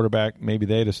their quarterback, maybe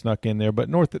they'd have snuck in there. But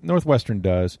Northwestern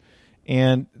does.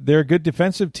 And they're a good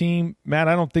defensive team. Matt,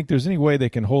 I don't think there's any way they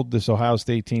can hold this Ohio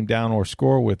State team down or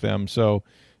score with them. So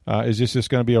is this just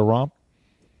going to be a romp?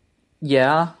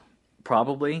 Yeah,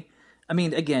 probably. I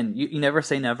mean, again, you never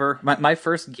say never. My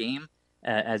first game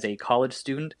as a college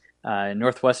student,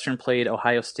 Northwestern played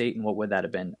Ohio State, and what would that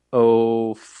have been?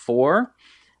 2004.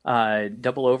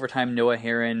 Double overtime. Noah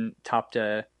Herron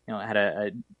had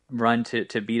a run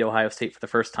to beat Ohio State for the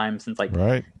first time since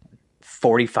right.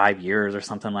 45 years or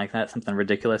something like that, something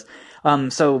ridiculous.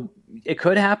 So it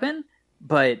could happen,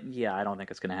 but yeah, I don't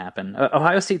think it's going to happen.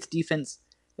 Ohio State's defense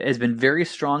has been very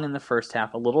strong in the first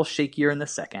half, a little shakier in the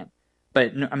second.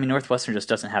 But I mean, Northwestern just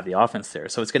doesn't have the offense there,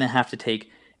 so it's going to have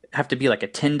to be like a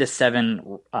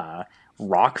 10-7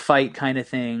 rock fight kind of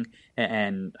thing.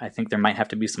 And I think there might have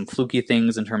to be some fluky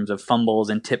things in terms of fumbles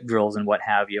and tip drills and what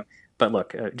have you. But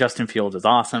look, Justin Fields is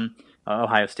awesome.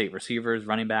 Ohio State receivers,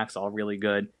 running backs, all really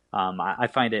good. I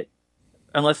find it,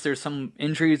 unless there's some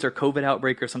injuries or COVID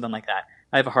outbreak or something like that,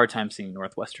 I have a hard time seeing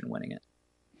Northwestern winning it.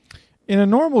 In a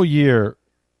normal year,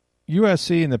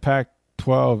 USC and the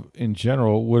Pac-12 in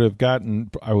general would have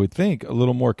gotten, I would think, a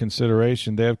little more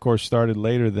consideration. They, of course, started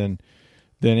later than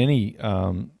any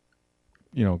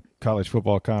college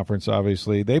football conference,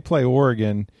 obviously. They play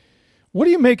Oregon. What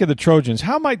do you make of the Trojans?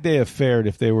 How might they have fared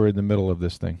if they were in the middle of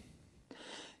this thing?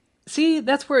 See,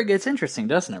 that's where it gets interesting,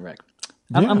 doesn't it, Rick?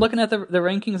 Yeah. I'm looking at the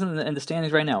rankings and the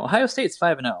standings right now. Ohio State's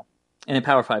 5-0 in a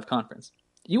Power 5 conference.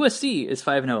 USC is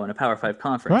 5-0 in a Power 5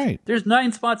 conference. Right. There's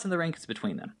 9 spots in the rankings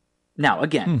between them. Now,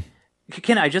 again,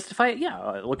 can I justify it?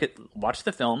 Yeah. Watch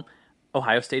the film.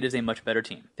 Ohio State is a much better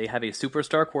team. They have a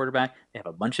superstar quarterback. They have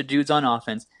a bunch of dudes on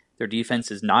offense. Their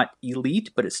defense is not elite,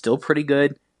 but it's still pretty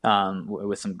good.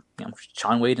 With some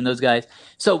Sean Wade and those guys.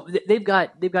 So they've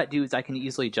got dudes I can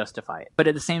easily justify it. But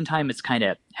at the same time, it's kind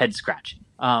of head scratching.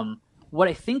 What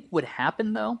I think would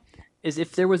happen though is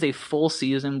if there was a full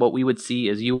season, what we would see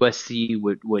is USC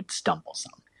would stumble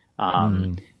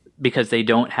some because they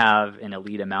don't have an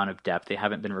elite amount of depth. They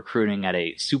haven't been recruiting at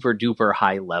a super duper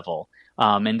high level,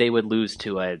 and they would lose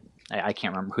to I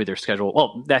can't remember who their schedule.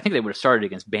 Well, I think they would have started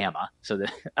against Bama. So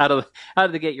out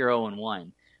of the gate, you're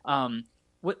 0-1.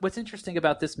 What's interesting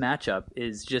about this matchup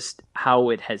is just how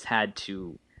it has had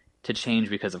to change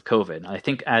because of COVID. I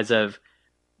think as of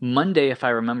Monday, if I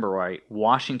remember right,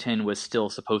 Washington was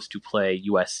still supposed to play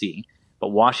USC, but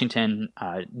Washington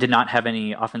did not have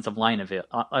any offensive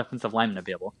linemen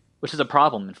available, which is a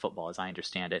problem in football, as I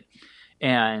understand it.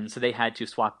 And so they had to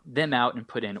swap them out and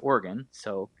put in Oregon.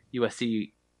 So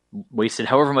USC wasted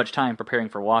however much time preparing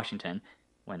for Washington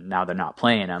when now they're not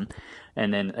playing them,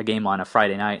 and then a game on a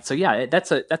Friday night. So yeah,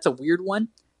 that's a weird one.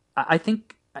 I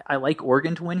think I like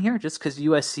Oregon to win here just because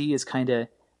USC is kind of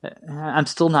I'm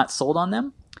still not sold on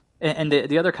them. And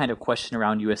the other kind of question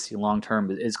around USC long term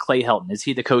is Clay Helton. Is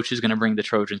he the coach who's going to bring the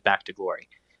Trojans back to glory?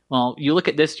 Well, you look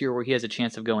at this year where he has a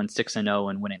chance of going 6-0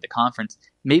 and winning the conference.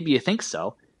 Maybe you think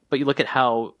so, but you look at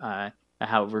how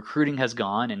recruiting has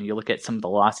gone, and you look at some of the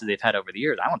losses they've had over the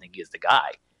years. I don't think he's the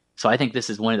guy. So I think this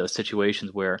is one of those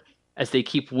situations where, as they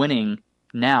keep winning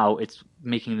now, it's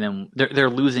making them they're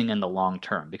losing in the long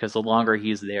term because the longer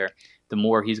he's there, the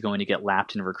more he's going to get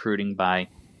lapped in recruiting by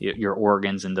your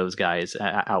Oregons and those guys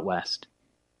out west.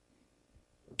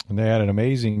 And they had an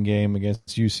amazing game against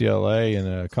UCLA and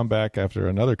a comeback after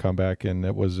another comeback, and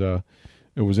it was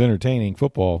entertaining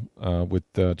football with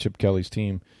Chip Kelly's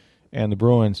team and the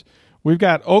Bruins. We've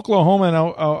got Oklahoma and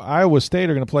Iowa State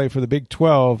are going to play for the Big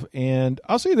 12, and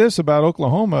I'll say this about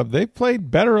Oklahoma. They've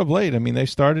played better of late. I mean, they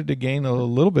started to gain a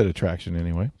little bit of traction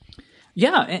anyway.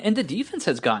 Yeah, and the defense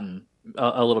has gotten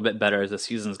a little bit better as the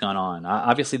season's gone on.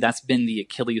 Obviously, that's been the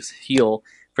Achilles heel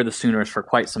for the Sooners for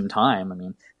quite some time. I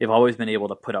mean, they've always been able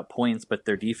to put up points, but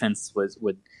their defense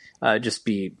would just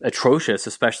be atrocious,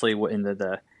 especially in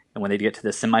and when they get to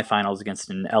the semifinals against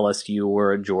an LSU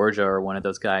or a Georgia or one of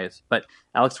those guys. But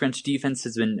Alex Grinch's defense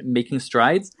has been making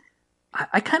strides.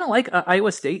 I kind of like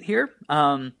Iowa State here.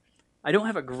 I don't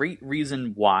have a great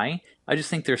reason why. I just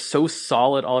think they're so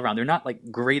solid all around. They're not like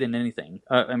great in anything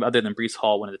other than Breece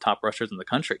Hall, one of the top rushers in the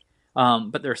country.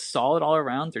 But they're solid all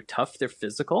around. They're tough. They're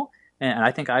physical. And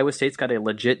I think Iowa State's got a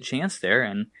legit chance there.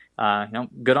 And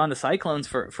good on the Cyclones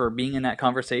for being in that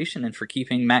conversation and for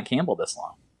keeping Matt Campbell this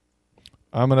long.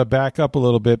 I'm going to back up a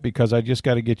little bit because I just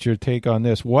got to get your take on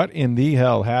this. What in the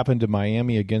hell happened to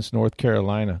Miami against North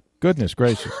Carolina? Goodness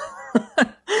gracious.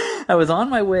 I was on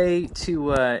my way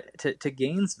to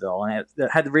Gainesville, and I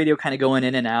had the radio kind of going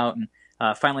in and out,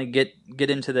 and finally get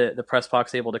into the press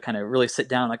box, able to kind of really sit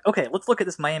down like, okay, let's look at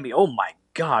this Miami. Oh, my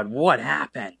God, what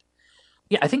happened?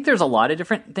 Yeah, I think there's a lot of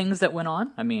different things that went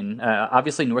on. I mean,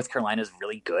 obviously North Carolina is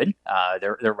really good.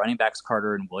 Their running backs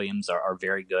Carter and Williams are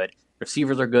very good.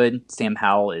 Receivers are good. Sam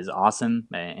Howell is awesome,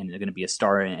 and they're going to be a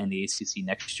star in the ACC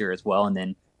next year as well. And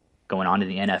then going on to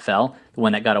the NFL, the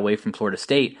one that got away from Florida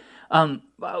State.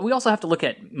 We also have to look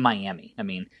at Miami. I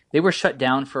mean, they were shut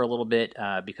down for a little bit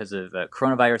because of a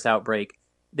coronavirus outbreak.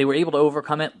 They were able to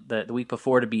overcome it the week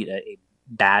before to beat a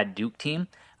bad Duke team.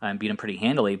 And beat them pretty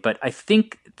handily. But I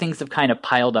think things have kind of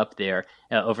piled up there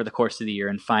over the course of the year,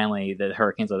 and finally the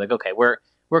Hurricanes are like, okay,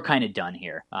 we're kind of done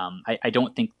here. I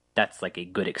don't think that's like a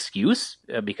good excuse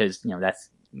because that's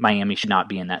Miami should not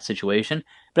be in that situation.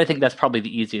 But I think that's probably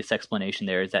the easiest explanation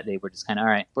there is that they were just kind of,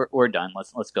 all right, we're done.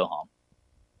 Let's go home.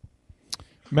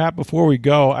 Matt, before we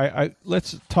go,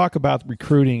 let's talk about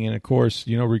recruiting. And of course,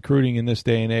 recruiting in this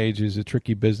day and age is a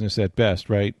tricky business at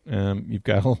best, right? You've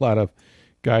got a lot of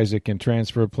guys that can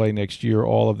transfer, play next year,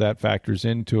 all of that factors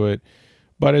into it.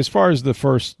 But as far as the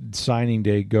first signing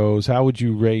day goes, how would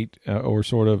you rate or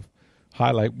sort of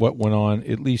highlight what went on,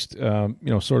 at least,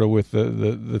 sort of with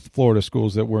the Florida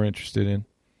schools that we're interested in?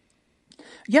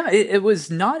 Yeah, it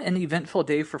was not an eventful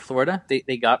day for Florida.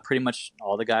 They got pretty much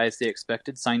all the guys they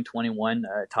expected, signed 21,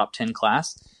 top 10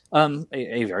 class. A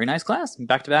very nice class,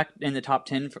 back-to-back in the top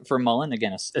 10 for Mullen.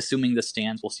 Again, assuming the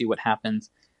stands, we'll see what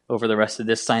happens over the rest of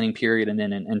this signing period and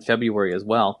then in February as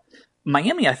well.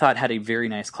 Miami, I thought, had a very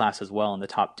nice class as well in the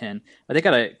top 10. They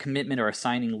got a commitment or a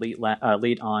signing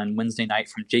late on Wednesday night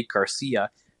from Jake Garcia,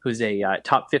 who's a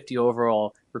top 50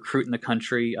 overall recruit in the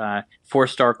country,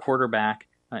 4-star quarterback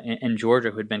in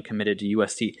Georgia who had been committed to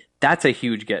USC. That's a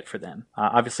huge get for them.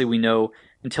 Obviously, we know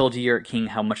until De'Aaron King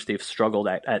how much they've struggled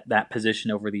at that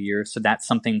position over the years. So that's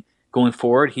something going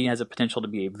forward. He has a potential to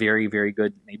be a very, very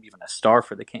good, maybe even a star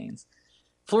for the Canes.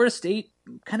 Florida State,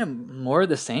 kind of more of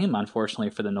the same, unfortunately,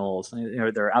 for the Noles.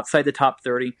 They're outside the top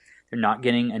 30. They're not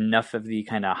getting enough of the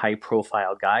kind of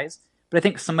high-profile guys. But I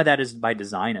think some of that is by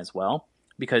design as well,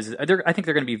 because I think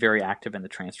they're going to be very active in the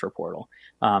transfer portal.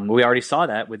 We already saw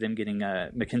that with them getting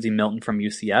Mackenzie Milton from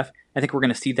UCF. I think we're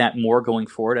going to see that more going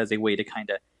forward as a way to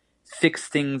kind of fix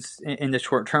things in the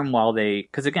short term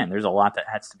because, again, there's a lot that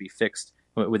has to be fixed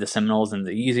with the Seminoles, and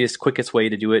the easiest, quickest way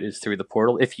to do it is through the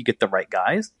portal if you get the right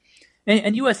guys.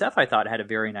 And USF, I thought, had a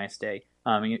very nice day.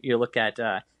 You look at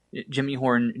Jimmy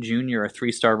Horn Jr., a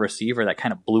 3-star receiver that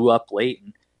kind of blew up late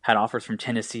and had offers from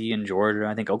Tennessee and Georgia.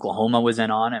 I think Oklahoma was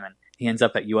in on him, and he ends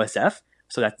up at USF.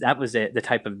 So that was the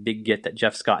type of big get that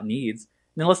Jeff Scott needs.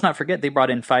 And then let's not forget, they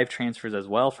brought in 5 transfers as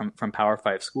well from Power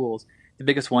 5 schools. The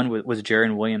biggest one was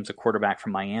Jaron Williams, a quarterback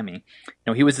from Miami.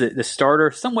 He was the starter,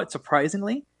 somewhat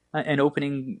surprisingly, an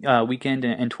opening weekend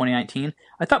in 2019,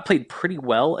 I thought played pretty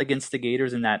well against the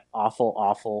Gators in that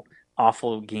awful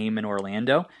game in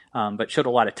Orlando, but showed a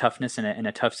lot of toughness in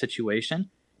a tough situation.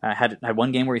 Had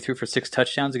one game where he threw for 6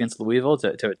 touchdowns against Louisville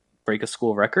to break a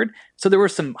school record. So there were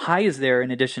some highs there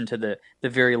in addition to the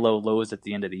very low lows at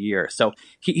the end of the year. So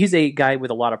he's a guy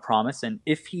with a lot of promise, and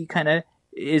if he kind of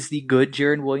is the good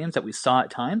Jaron Williams that we saw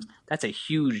at times, that's a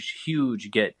huge, huge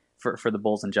get for the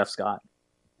Bulls and Jeff Scott.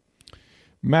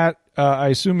 Matt, I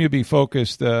assume you'll be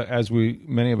focused, as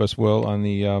many of us will, on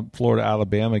the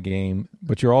Florida-Alabama game,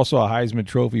 but you're also a Heisman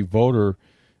Trophy voter.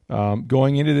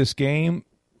 Going into this game,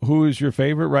 who is your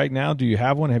favorite right now? Do you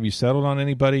have one? Have you settled on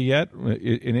anybody yet?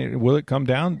 Will it come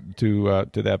down to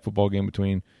that football game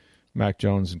between Mac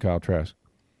Jones and Kyle Trask?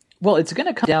 Well, it's going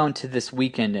to come down to this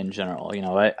weekend in general.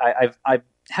 I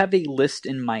have a list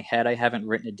in my head. I haven't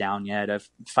written it down yet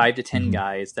of 5 to 10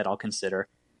 guys that I'll consider.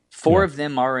 4 of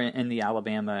them are in the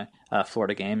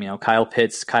Alabama-Florida game. Kyle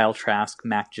Pitts, Kyle Trask,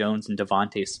 Mac Jones, and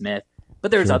Devontae Smith. But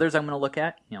there's others I'm going to look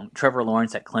at. Trevor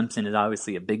Lawrence at Clemson is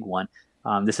obviously a big one.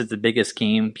 This is the biggest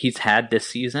game he's had this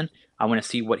season. I want to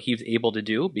see what he's able to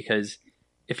do, because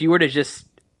if you were to just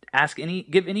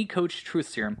give any coach truth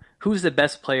serum, who's the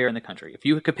best player in the country? If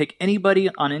you could pick anybody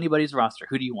on anybody's roster,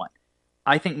 who do you want?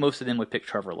 I think most of them would pick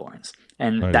Trevor Lawrence.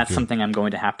 And that's something I'm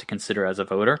going to have to consider as a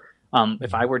voter.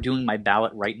 If I were doing my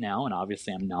ballot right now, and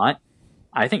obviously I'm not,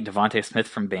 I think Devontae Smith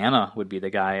from Bama would be the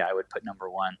guy I would put number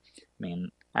 1. I mean,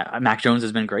 Mac Jones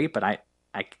has been great, but I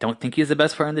don't think he's the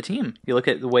best player on the team. You look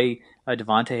at the way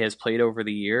Devontae has played over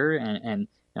the year, and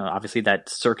obviously that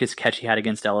circus catch he had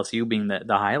against LSU being the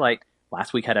highlight.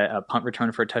 Last week had a punt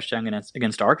return for a touchdown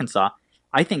against Arkansas.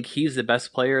 I think he's the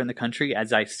best player in the country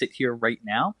as I sit here right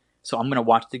now. So I'm going to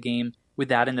watch the game with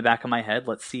that in the back of my head.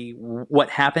 Let's see what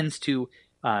happens to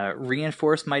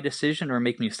reinforce my decision or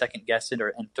make me second guess it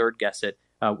and third guess it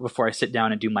before I sit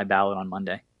down and do my ballot on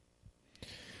Monday.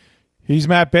 He's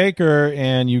Matt Baker,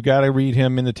 and you got to read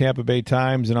him in the Tampa Bay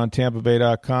Times and on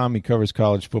TampaBay.com. He covers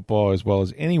college football as well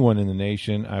as anyone in the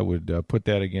nation. I would put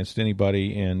that against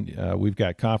anybody. And we've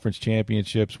got conference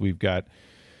championships. We've got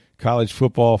college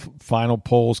football final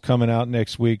polls coming out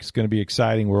next week. It's going to be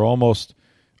exciting. We're almost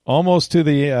to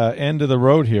the end of the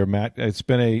road here, Matt. It's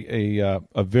been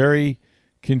a very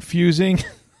confusing,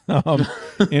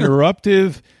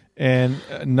 interruptive, and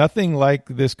nothing like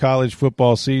this college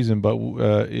football season. But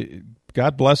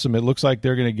God bless them. It looks like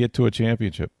they're going to get to a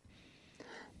championship.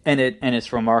 And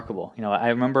it's remarkable. I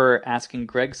remember asking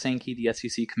Greg Sankey, the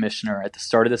SEC commissioner, at the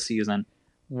start of the season,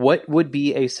 what would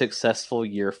be a successful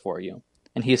year for you?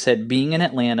 And he said, being in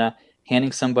Atlanta,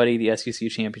 handing somebody the SEC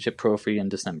championship trophy in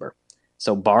December.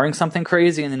 So barring something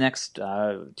crazy in the next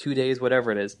 2 days,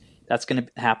 whatever it is, that's going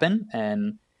to happen.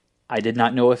 And I did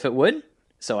not know if it would.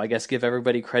 So I guess give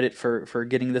everybody credit for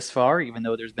getting this far, even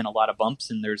though there's been a lot of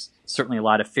bumps and there's certainly a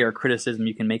lot of fair criticism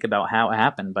you can make about how it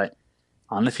happened. But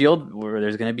on the field,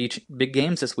 there's going to be big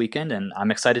games this weekend, and I'm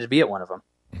excited to be at one of them.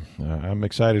 I'm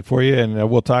excited for you,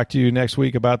 and we'll talk to you next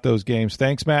week about those games.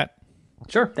 Thanks, Matt.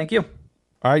 Sure. Thank you.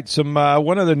 All right,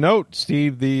 one other note,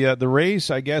 Steve. The Rays,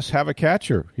 I guess, have a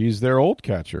catcher. He's their old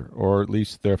catcher, or at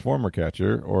least their former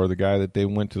catcher, or the guy that they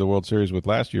went to the World Series with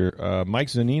last year. Mike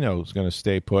Zunino is going to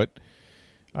stay put.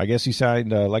 I guess he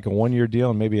signed like a one-year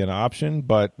deal and maybe an option,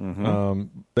 but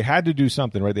they had to do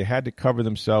something, right? They had to cover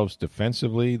themselves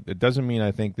defensively. It doesn't mean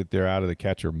I think that they're out of the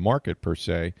catcher market per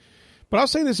se. But I'll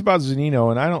say this about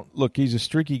Zunino, and he's a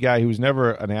streaky guy who was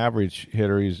never an average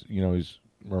hitter. He's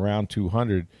around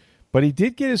 200. But he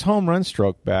did get his home run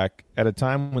stroke back at a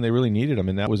time when they really needed him,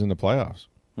 and that was in the playoffs.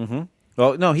 Mm-hmm.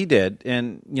 Well, no, he did.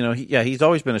 And, he's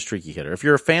always been a streaky hitter. If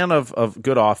you're a fan of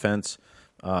good offense,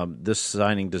 this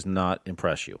signing does not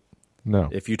impress you. No.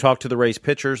 If you talk to the Rays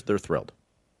pitchers, they're thrilled.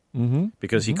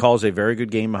 Because he calls a very good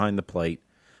game behind the plate.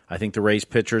 I think the Rays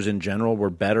pitchers in general were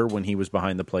better when he was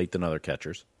behind the plate than other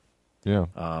catchers. Yeah.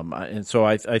 And so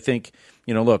I think,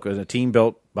 look, as a team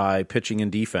built by pitching and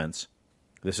defense,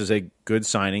 this is a good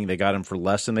signing. They got him for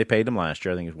less than they paid him last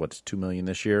year. I think it's $2 million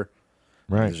this year.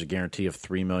 Right. There's a guarantee of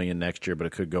 $3 million next year, but it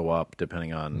could go up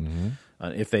depending on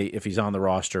if he's on the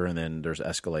roster, and then there's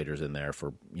escalators in there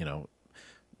for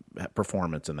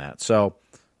performance and that. So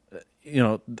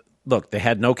look, they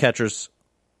had no catchers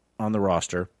on the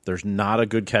roster. There's not a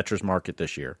good catcher's market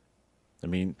this year. I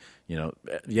mean,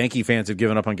 Yankee fans have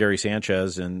given up on Gary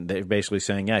Sanchez, and they're basically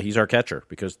saying, yeah, he's our catcher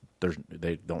because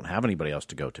they don't have anybody else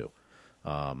to go to.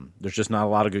 There's just not a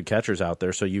lot of good catchers out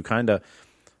there, so you kind of,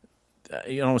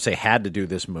 you don't want to say had to do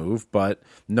this move, but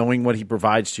knowing what he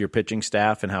provides to your pitching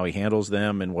staff and how he handles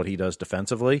them and what he does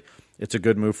defensively, it's a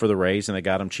good move for the Rays, and they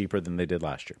got him cheaper than they did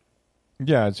last year.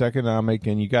 Yeah, it's economic,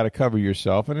 and you got to cover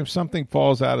yourself. And if something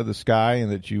falls out of the sky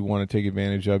and that you want to take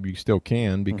advantage of, you still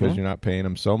can because you're not paying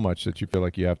them so much that you feel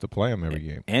like you have to play them every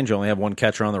game. And you only have one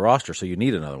catcher on the roster, so you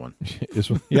need another one.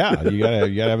 Yeah, you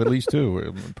gotta have at least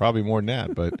two, probably more than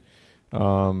that. But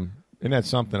and that's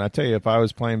something. I tell you, if I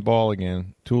was playing ball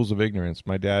again, tools of ignorance.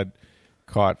 My dad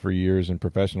caught for years in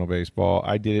professional baseball.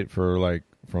 I did it for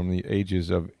from the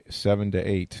ages of 7 to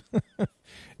 8,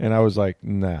 and I was like,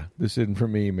 nah, this isn't for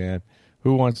me, man.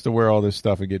 Who wants to wear all this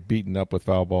stuff and get beaten up with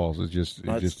foul balls? It just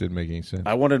didn't make any sense.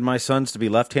 I wanted my sons to be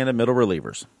left-handed middle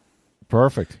relievers.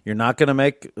 Perfect. You're not going to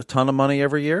make a ton of money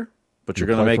every year, but you're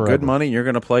going to make forever. good money. You're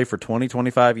going to play for 20,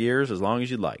 25 years as long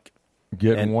as you'd like.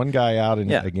 Getting one guy out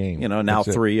in a game. Now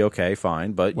That's 3, it. okay,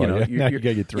 fine. But, now you gotta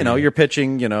get 3. You're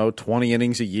pitching, 20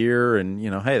 innings a year, and,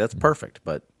 hey, that's perfect.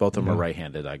 But both of them are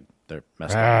right-handed. They're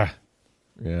messed up.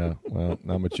 Yeah, well,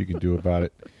 not much you can do about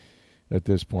it at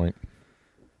this point.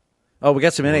 Oh, we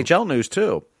got some NHL news,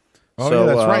 too. Oh, yeah,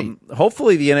 that's right.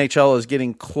 Hopefully the NHL is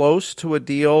getting close to a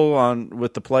deal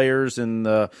with the players and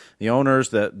the owners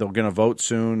that they're going to vote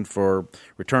soon for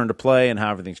return to play and how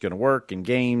everything's going to work in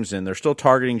games. And they're still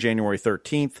targeting January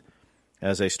 13th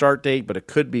as a start date, but it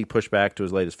could be pushed back to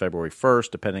as late as February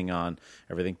 1st, depending on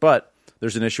everything. But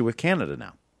there's an issue with Canada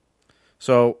now.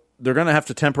 So they're going to have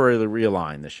to temporarily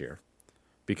realign this year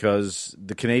because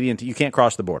the Canadian you can't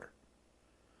cross the border.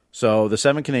 So the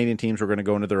 7 Canadian teams were going to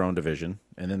go into their own division,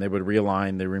 and then they would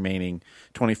realign the remaining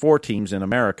 24 teams in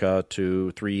America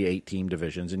to 3 8-team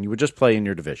divisions, and you would just play in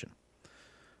your division.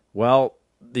 Well,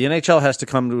 the NHL has to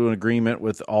come to an agreement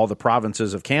with all the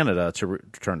provinces of Canada to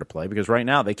return to play because right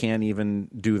now they can't even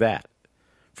do that.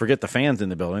 Forget the fans in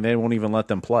the building. They won't even let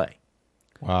them play.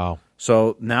 Wow.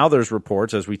 So now there's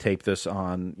reports, as we tape this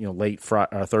on late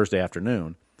Thursday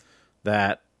afternoon,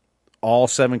 that all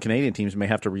 7 Canadian teams may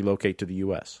have to relocate to the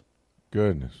U.S.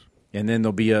 Goodness. And then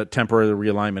there'll be a temporary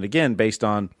realignment again based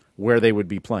on where they would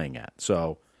be playing at.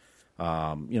 So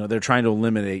They're trying to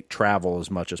eliminate travel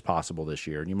as much as possible this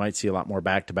year. And you might see a lot more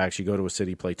back-to-backs. You go to a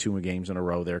city, play 2 games in a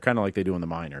row there, kind of like they do in the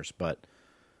minors. But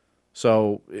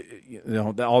so,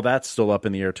 all that's still up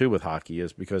in the air, too, with hockey,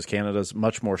 is because Canada's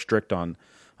much more strict on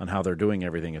how they're doing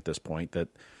everything at this point, that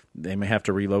they may have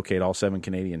to relocate all 7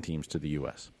 Canadian teams to the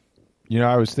U.S.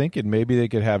 I was thinking maybe they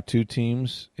could have 2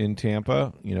 teams in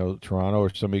Tampa, Toronto,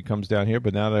 or somebody comes down here.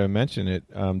 But now that I mention it,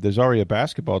 there's already a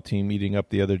basketball team eating up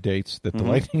the other dates that the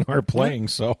Lightning are playing.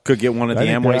 So could get one at the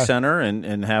Amway Center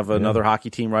and have another hockey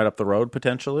team right up the road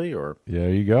potentially. Or there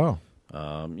you go.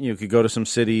 You could go to some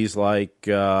cities like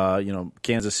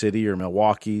Kansas City or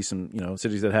Milwaukee, some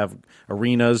cities that have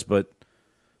arenas but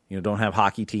don't have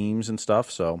hockey teams and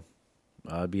stuff. So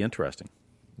it'd be interesting.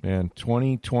 Man,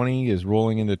 2020 is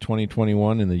rolling into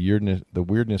 2021, and the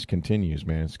weirdness continues.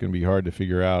 Man, it's going to be hard to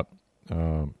figure out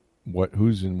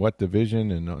who's in what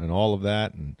division and all of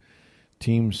that, and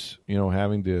teams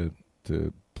having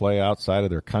to play outside of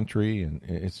their country, and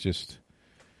it's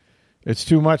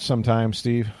too much sometimes.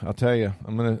 Steve, I'll tell you,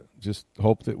 I'm going to just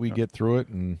hope that we get through it.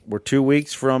 And we're 2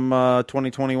 weeks from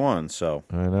 2021, so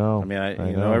I know. I mean,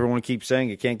 I know everyone keeps saying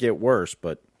it can't get worse,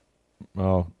 but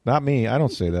not me. I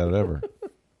don't say that ever.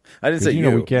 I didn't say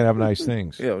we can't have nice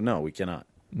things. No, we cannot.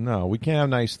 No, we can't have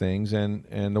nice things.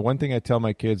 And the one thing I tell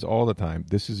my kids all the time,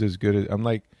 this is as good as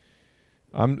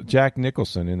I'm Jack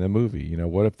Nicholson in the movie.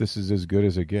 What if this is as good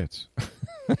as it gets?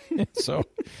 So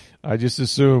I just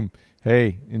assume,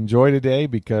 hey, enjoy today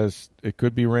because it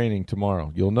could be raining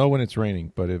tomorrow. You'll know when it's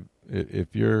raining, but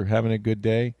if you're having a good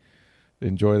day,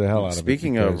 enjoy the hell out of it.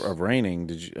 Speaking of raining,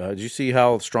 did you see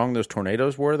how strong those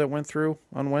tornadoes were that went through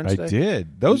on Wednesday? I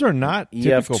did. Those are not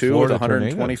typical EF2 Florida with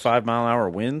 125 mile an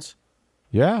hour winds.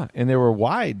 Yeah, and they were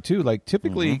wide too. Like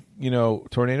typically,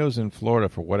 tornadoes in Florida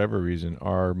for whatever reason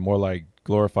are more like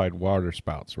glorified water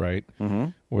spouts, right? Mm-hmm.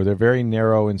 Where they're very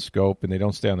narrow in scope and they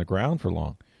don't stay on the ground for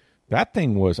long. That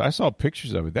thing I saw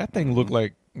pictures of it. That thing looked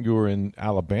like you were in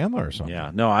Alabama or something. Yeah,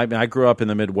 no, I grew up in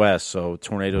the Midwest, so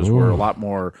tornadoes were a lot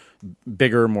more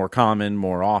bigger, more common,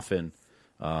 more often.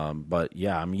 But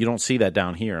yeah, you don't see that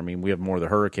down here. We have more of the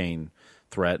hurricane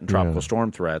threat and tropical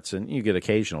storm threats, and you get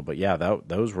occasional. But yeah,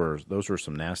 those were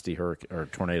some nasty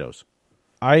tornadoes.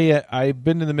 I've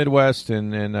been to the Midwest,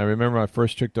 and I remember my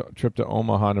first trip to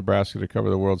Omaha, Nebraska, to cover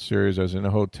the World Series. I was in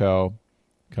a hotel,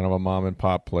 kind of a mom and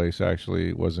pop place. Actually,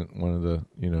 it wasn't one of the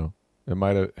it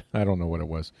might have, I don't know what it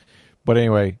was. But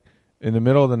anyway, in the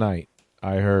middle of the night,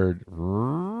 I heard,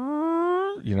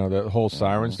 the whole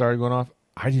siren started going off.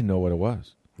 I didn't know what it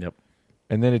was. Yep.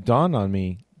 And then it dawned on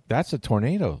me, that's a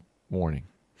tornado warning.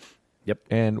 Yep.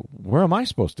 And where am I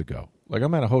supposed to go? Like,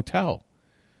 I'm at a hotel.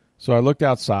 So I looked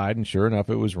outside, and sure enough,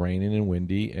 it was raining and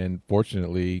windy. And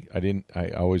fortunately,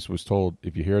 I always was told,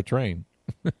 if you hear a train,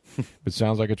 it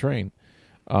sounds like a train.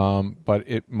 But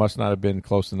it must not have been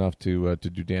close enough to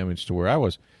do damage to where I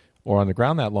was or on the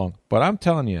ground that long. But I'm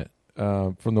telling you,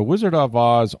 from the Wizard of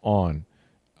Oz on,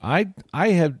 I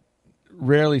have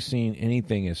rarely seen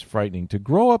anything as frightening. To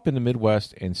grow up in the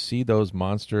Midwest and see those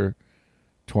monster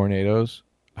tornadoes,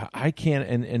 I can't.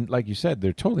 And like you said,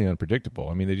 they're totally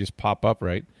unpredictable. They just pop up,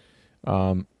 right?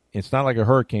 It's not like a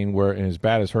hurricane where, and as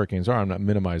bad as hurricanes are, I'm not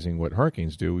minimizing what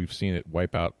hurricanes do. We've seen it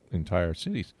wipe out entire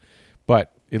cities.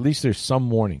 But at least there's some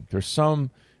warning. There's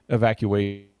some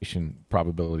evacuation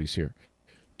probabilities here.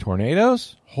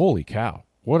 Tornadoes? Holy cow.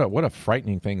 What a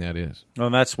frightening thing that is. Well,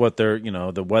 and that's what they're,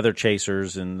 the weather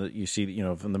chasers and you see,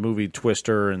 from the movie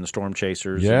Twister and the storm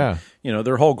chasers. Yeah. And,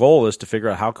 their whole goal is to figure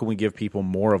out how can we give people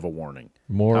more of a warning?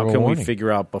 How can we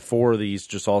figure out before these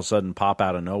just all of a sudden pop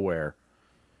out of nowhere?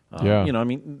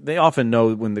 They often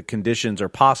know when the conditions are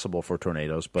possible for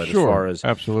tornadoes, but as far as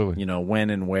absolutely, when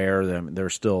and where, they're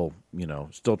still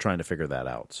trying to figure that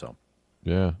out. So,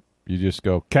 yeah, you just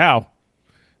go cow,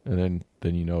 and then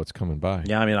it's coming by.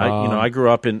 Yeah, I grew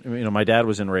up in my dad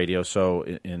was in radio, so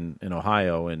in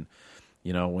Ohio, and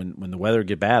when the weather would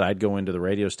get bad, I'd go into the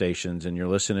radio stations, and you're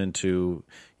listening to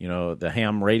the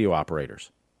ham radio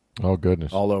operators. Oh,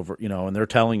 goodness. All over, and they're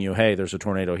telling you, hey, there's a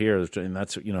tornado here, and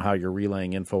that's, how you're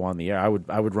relaying info on the air.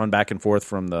 I would run back and forth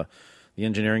from the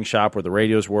engineering shop where the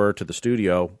radios were to the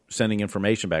studio, sending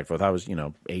information back and forth. I was,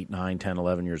 8, 9, 10,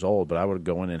 11 years old, but I would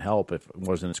go in and help if it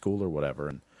wasn't in school or whatever.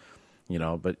 And,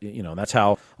 but that's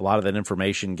how a lot of that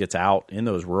information gets out in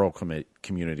those rural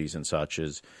communities and such,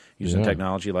 is using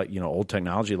technology like, old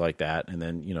technology like that. And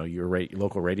then, your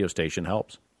local radio station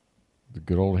helps. The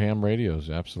good old ham radios,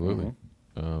 absolutely. Mm-hmm.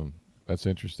 That's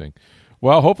interesting.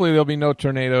 Well, hopefully there'll be no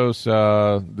tornadoes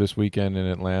this weekend in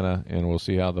Atlanta, and we'll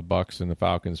see how the Bucks and the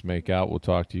Falcons make out. We'll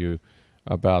talk to you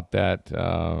about that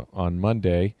on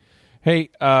Monday. Hey,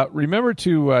 remember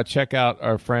to check out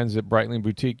our friends at Breitling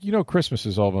Boutique. You know, Christmas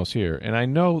is almost here, and I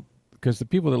know because the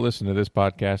people that listen to this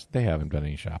podcast, they haven't done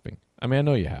any shopping. I mean, I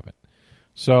know you haven't.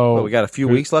 So well, we got a few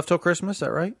weeks left till Christmas. Is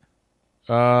that right?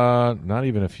 Not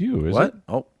even a few. Is it?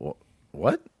 Oh,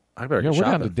 what? I better get we're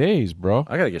shopping. down to days, bro.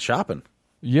 I gotta get shopping.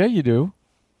 Yeah, you do.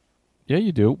 Yeah,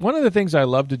 you do. One of the things I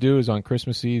love to do is on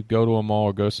Christmas Eve, go to a mall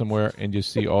or go somewhere and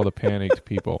just see all the panicked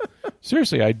people.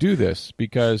 Seriously, I do this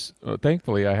because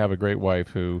thankfully I have a great wife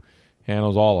who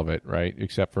handles all of it, right?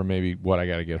 Except for maybe what I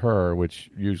got to get her, which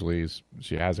usually is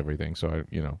she has everything. So,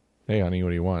 hey, honey, what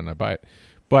do you want? And I buy it.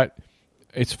 But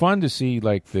it's fun to see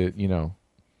like the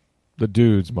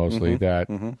dudes mostly that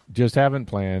just haven't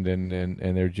planned and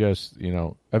they're just,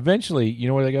 eventually, you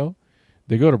know where they go?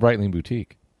 They go to Breitling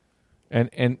Boutique. And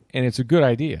it's a good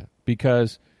idea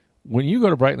because when you go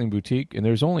to Breitling Boutique, and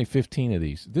there's only 15 of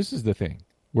these, this is the thing.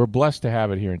 We're blessed to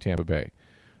have it here in Tampa Bay.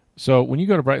 So when you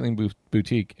go to Breitling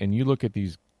Boutique and you look at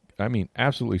these, I mean,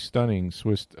 absolutely stunning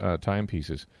Swiss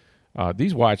timepieces,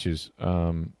 these watches,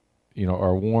 are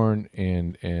worn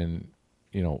and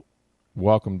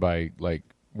welcomed by, like,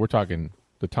 we're talking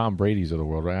the Tom Brady's of the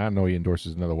world, right? I know he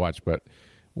endorses another watch, but,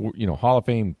 Hall of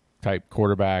Fame type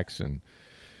quarterbacks and,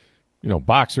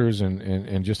 boxers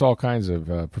and just all kinds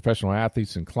of professional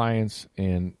athletes and clients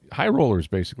and high rollers,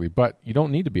 basically. But you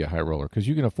don't need to be a high roller because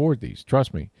you can afford these.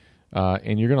 Trust me.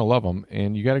 And you're going to love them.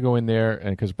 And you got to go in there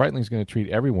and because Breitling's going to treat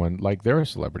everyone like they're a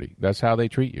celebrity. That's how they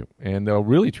treat you. And they'll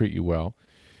really treat you well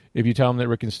if you tell them that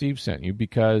Rick and Steve sent you.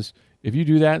 Because if you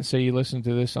do that and say you listen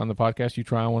to this on the podcast, you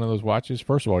try on one of those watches,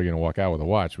 first of all, you're going to walk out with a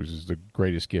watch, which is the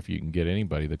greatest gift you can get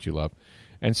anybody that you love.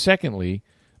 And secondly,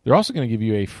 they're also going to give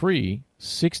you a free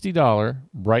 $60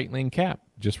 Breitling cap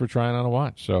just for trying on a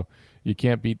watch. So you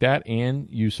can't beat that. And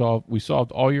we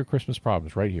solved all your Christmas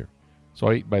problems right here.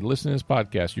 So by listening to this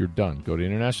podcast, you're done. Go to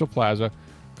International Plaza,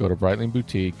 go to Breitling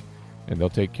Boutique, and they'll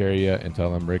take care of you and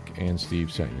tell them Rick and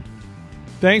Steve sent you.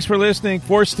 Thanks for listening.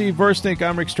 For Steve Versnick,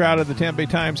 I'm Rick Stroud of the Tampa Bay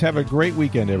Times. Have a great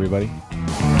weekend, everybody.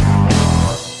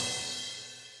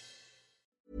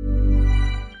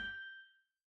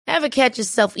 Ever catch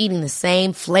yourself eating the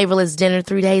same flavorless dinner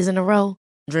 3 days in a row?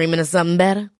 Dreaming of something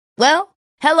better? Well,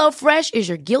 HelloFresh is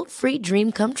your guilt-free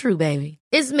dream come true, baby.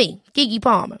 It's me, Keke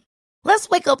Palmer. Let's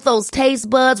wake up those taste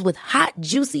buds with hot,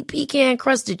 juicy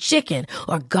pecan-crusted chicken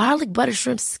or garlic butter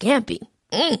shrimp scampi.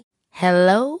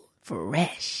 Hello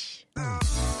Fresh.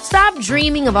 Stop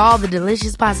dreaming of all the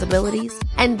delicious possibilities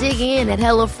and dig in at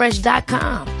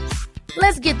HelloFresh.com.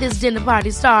 Let's get this dinner party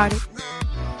started.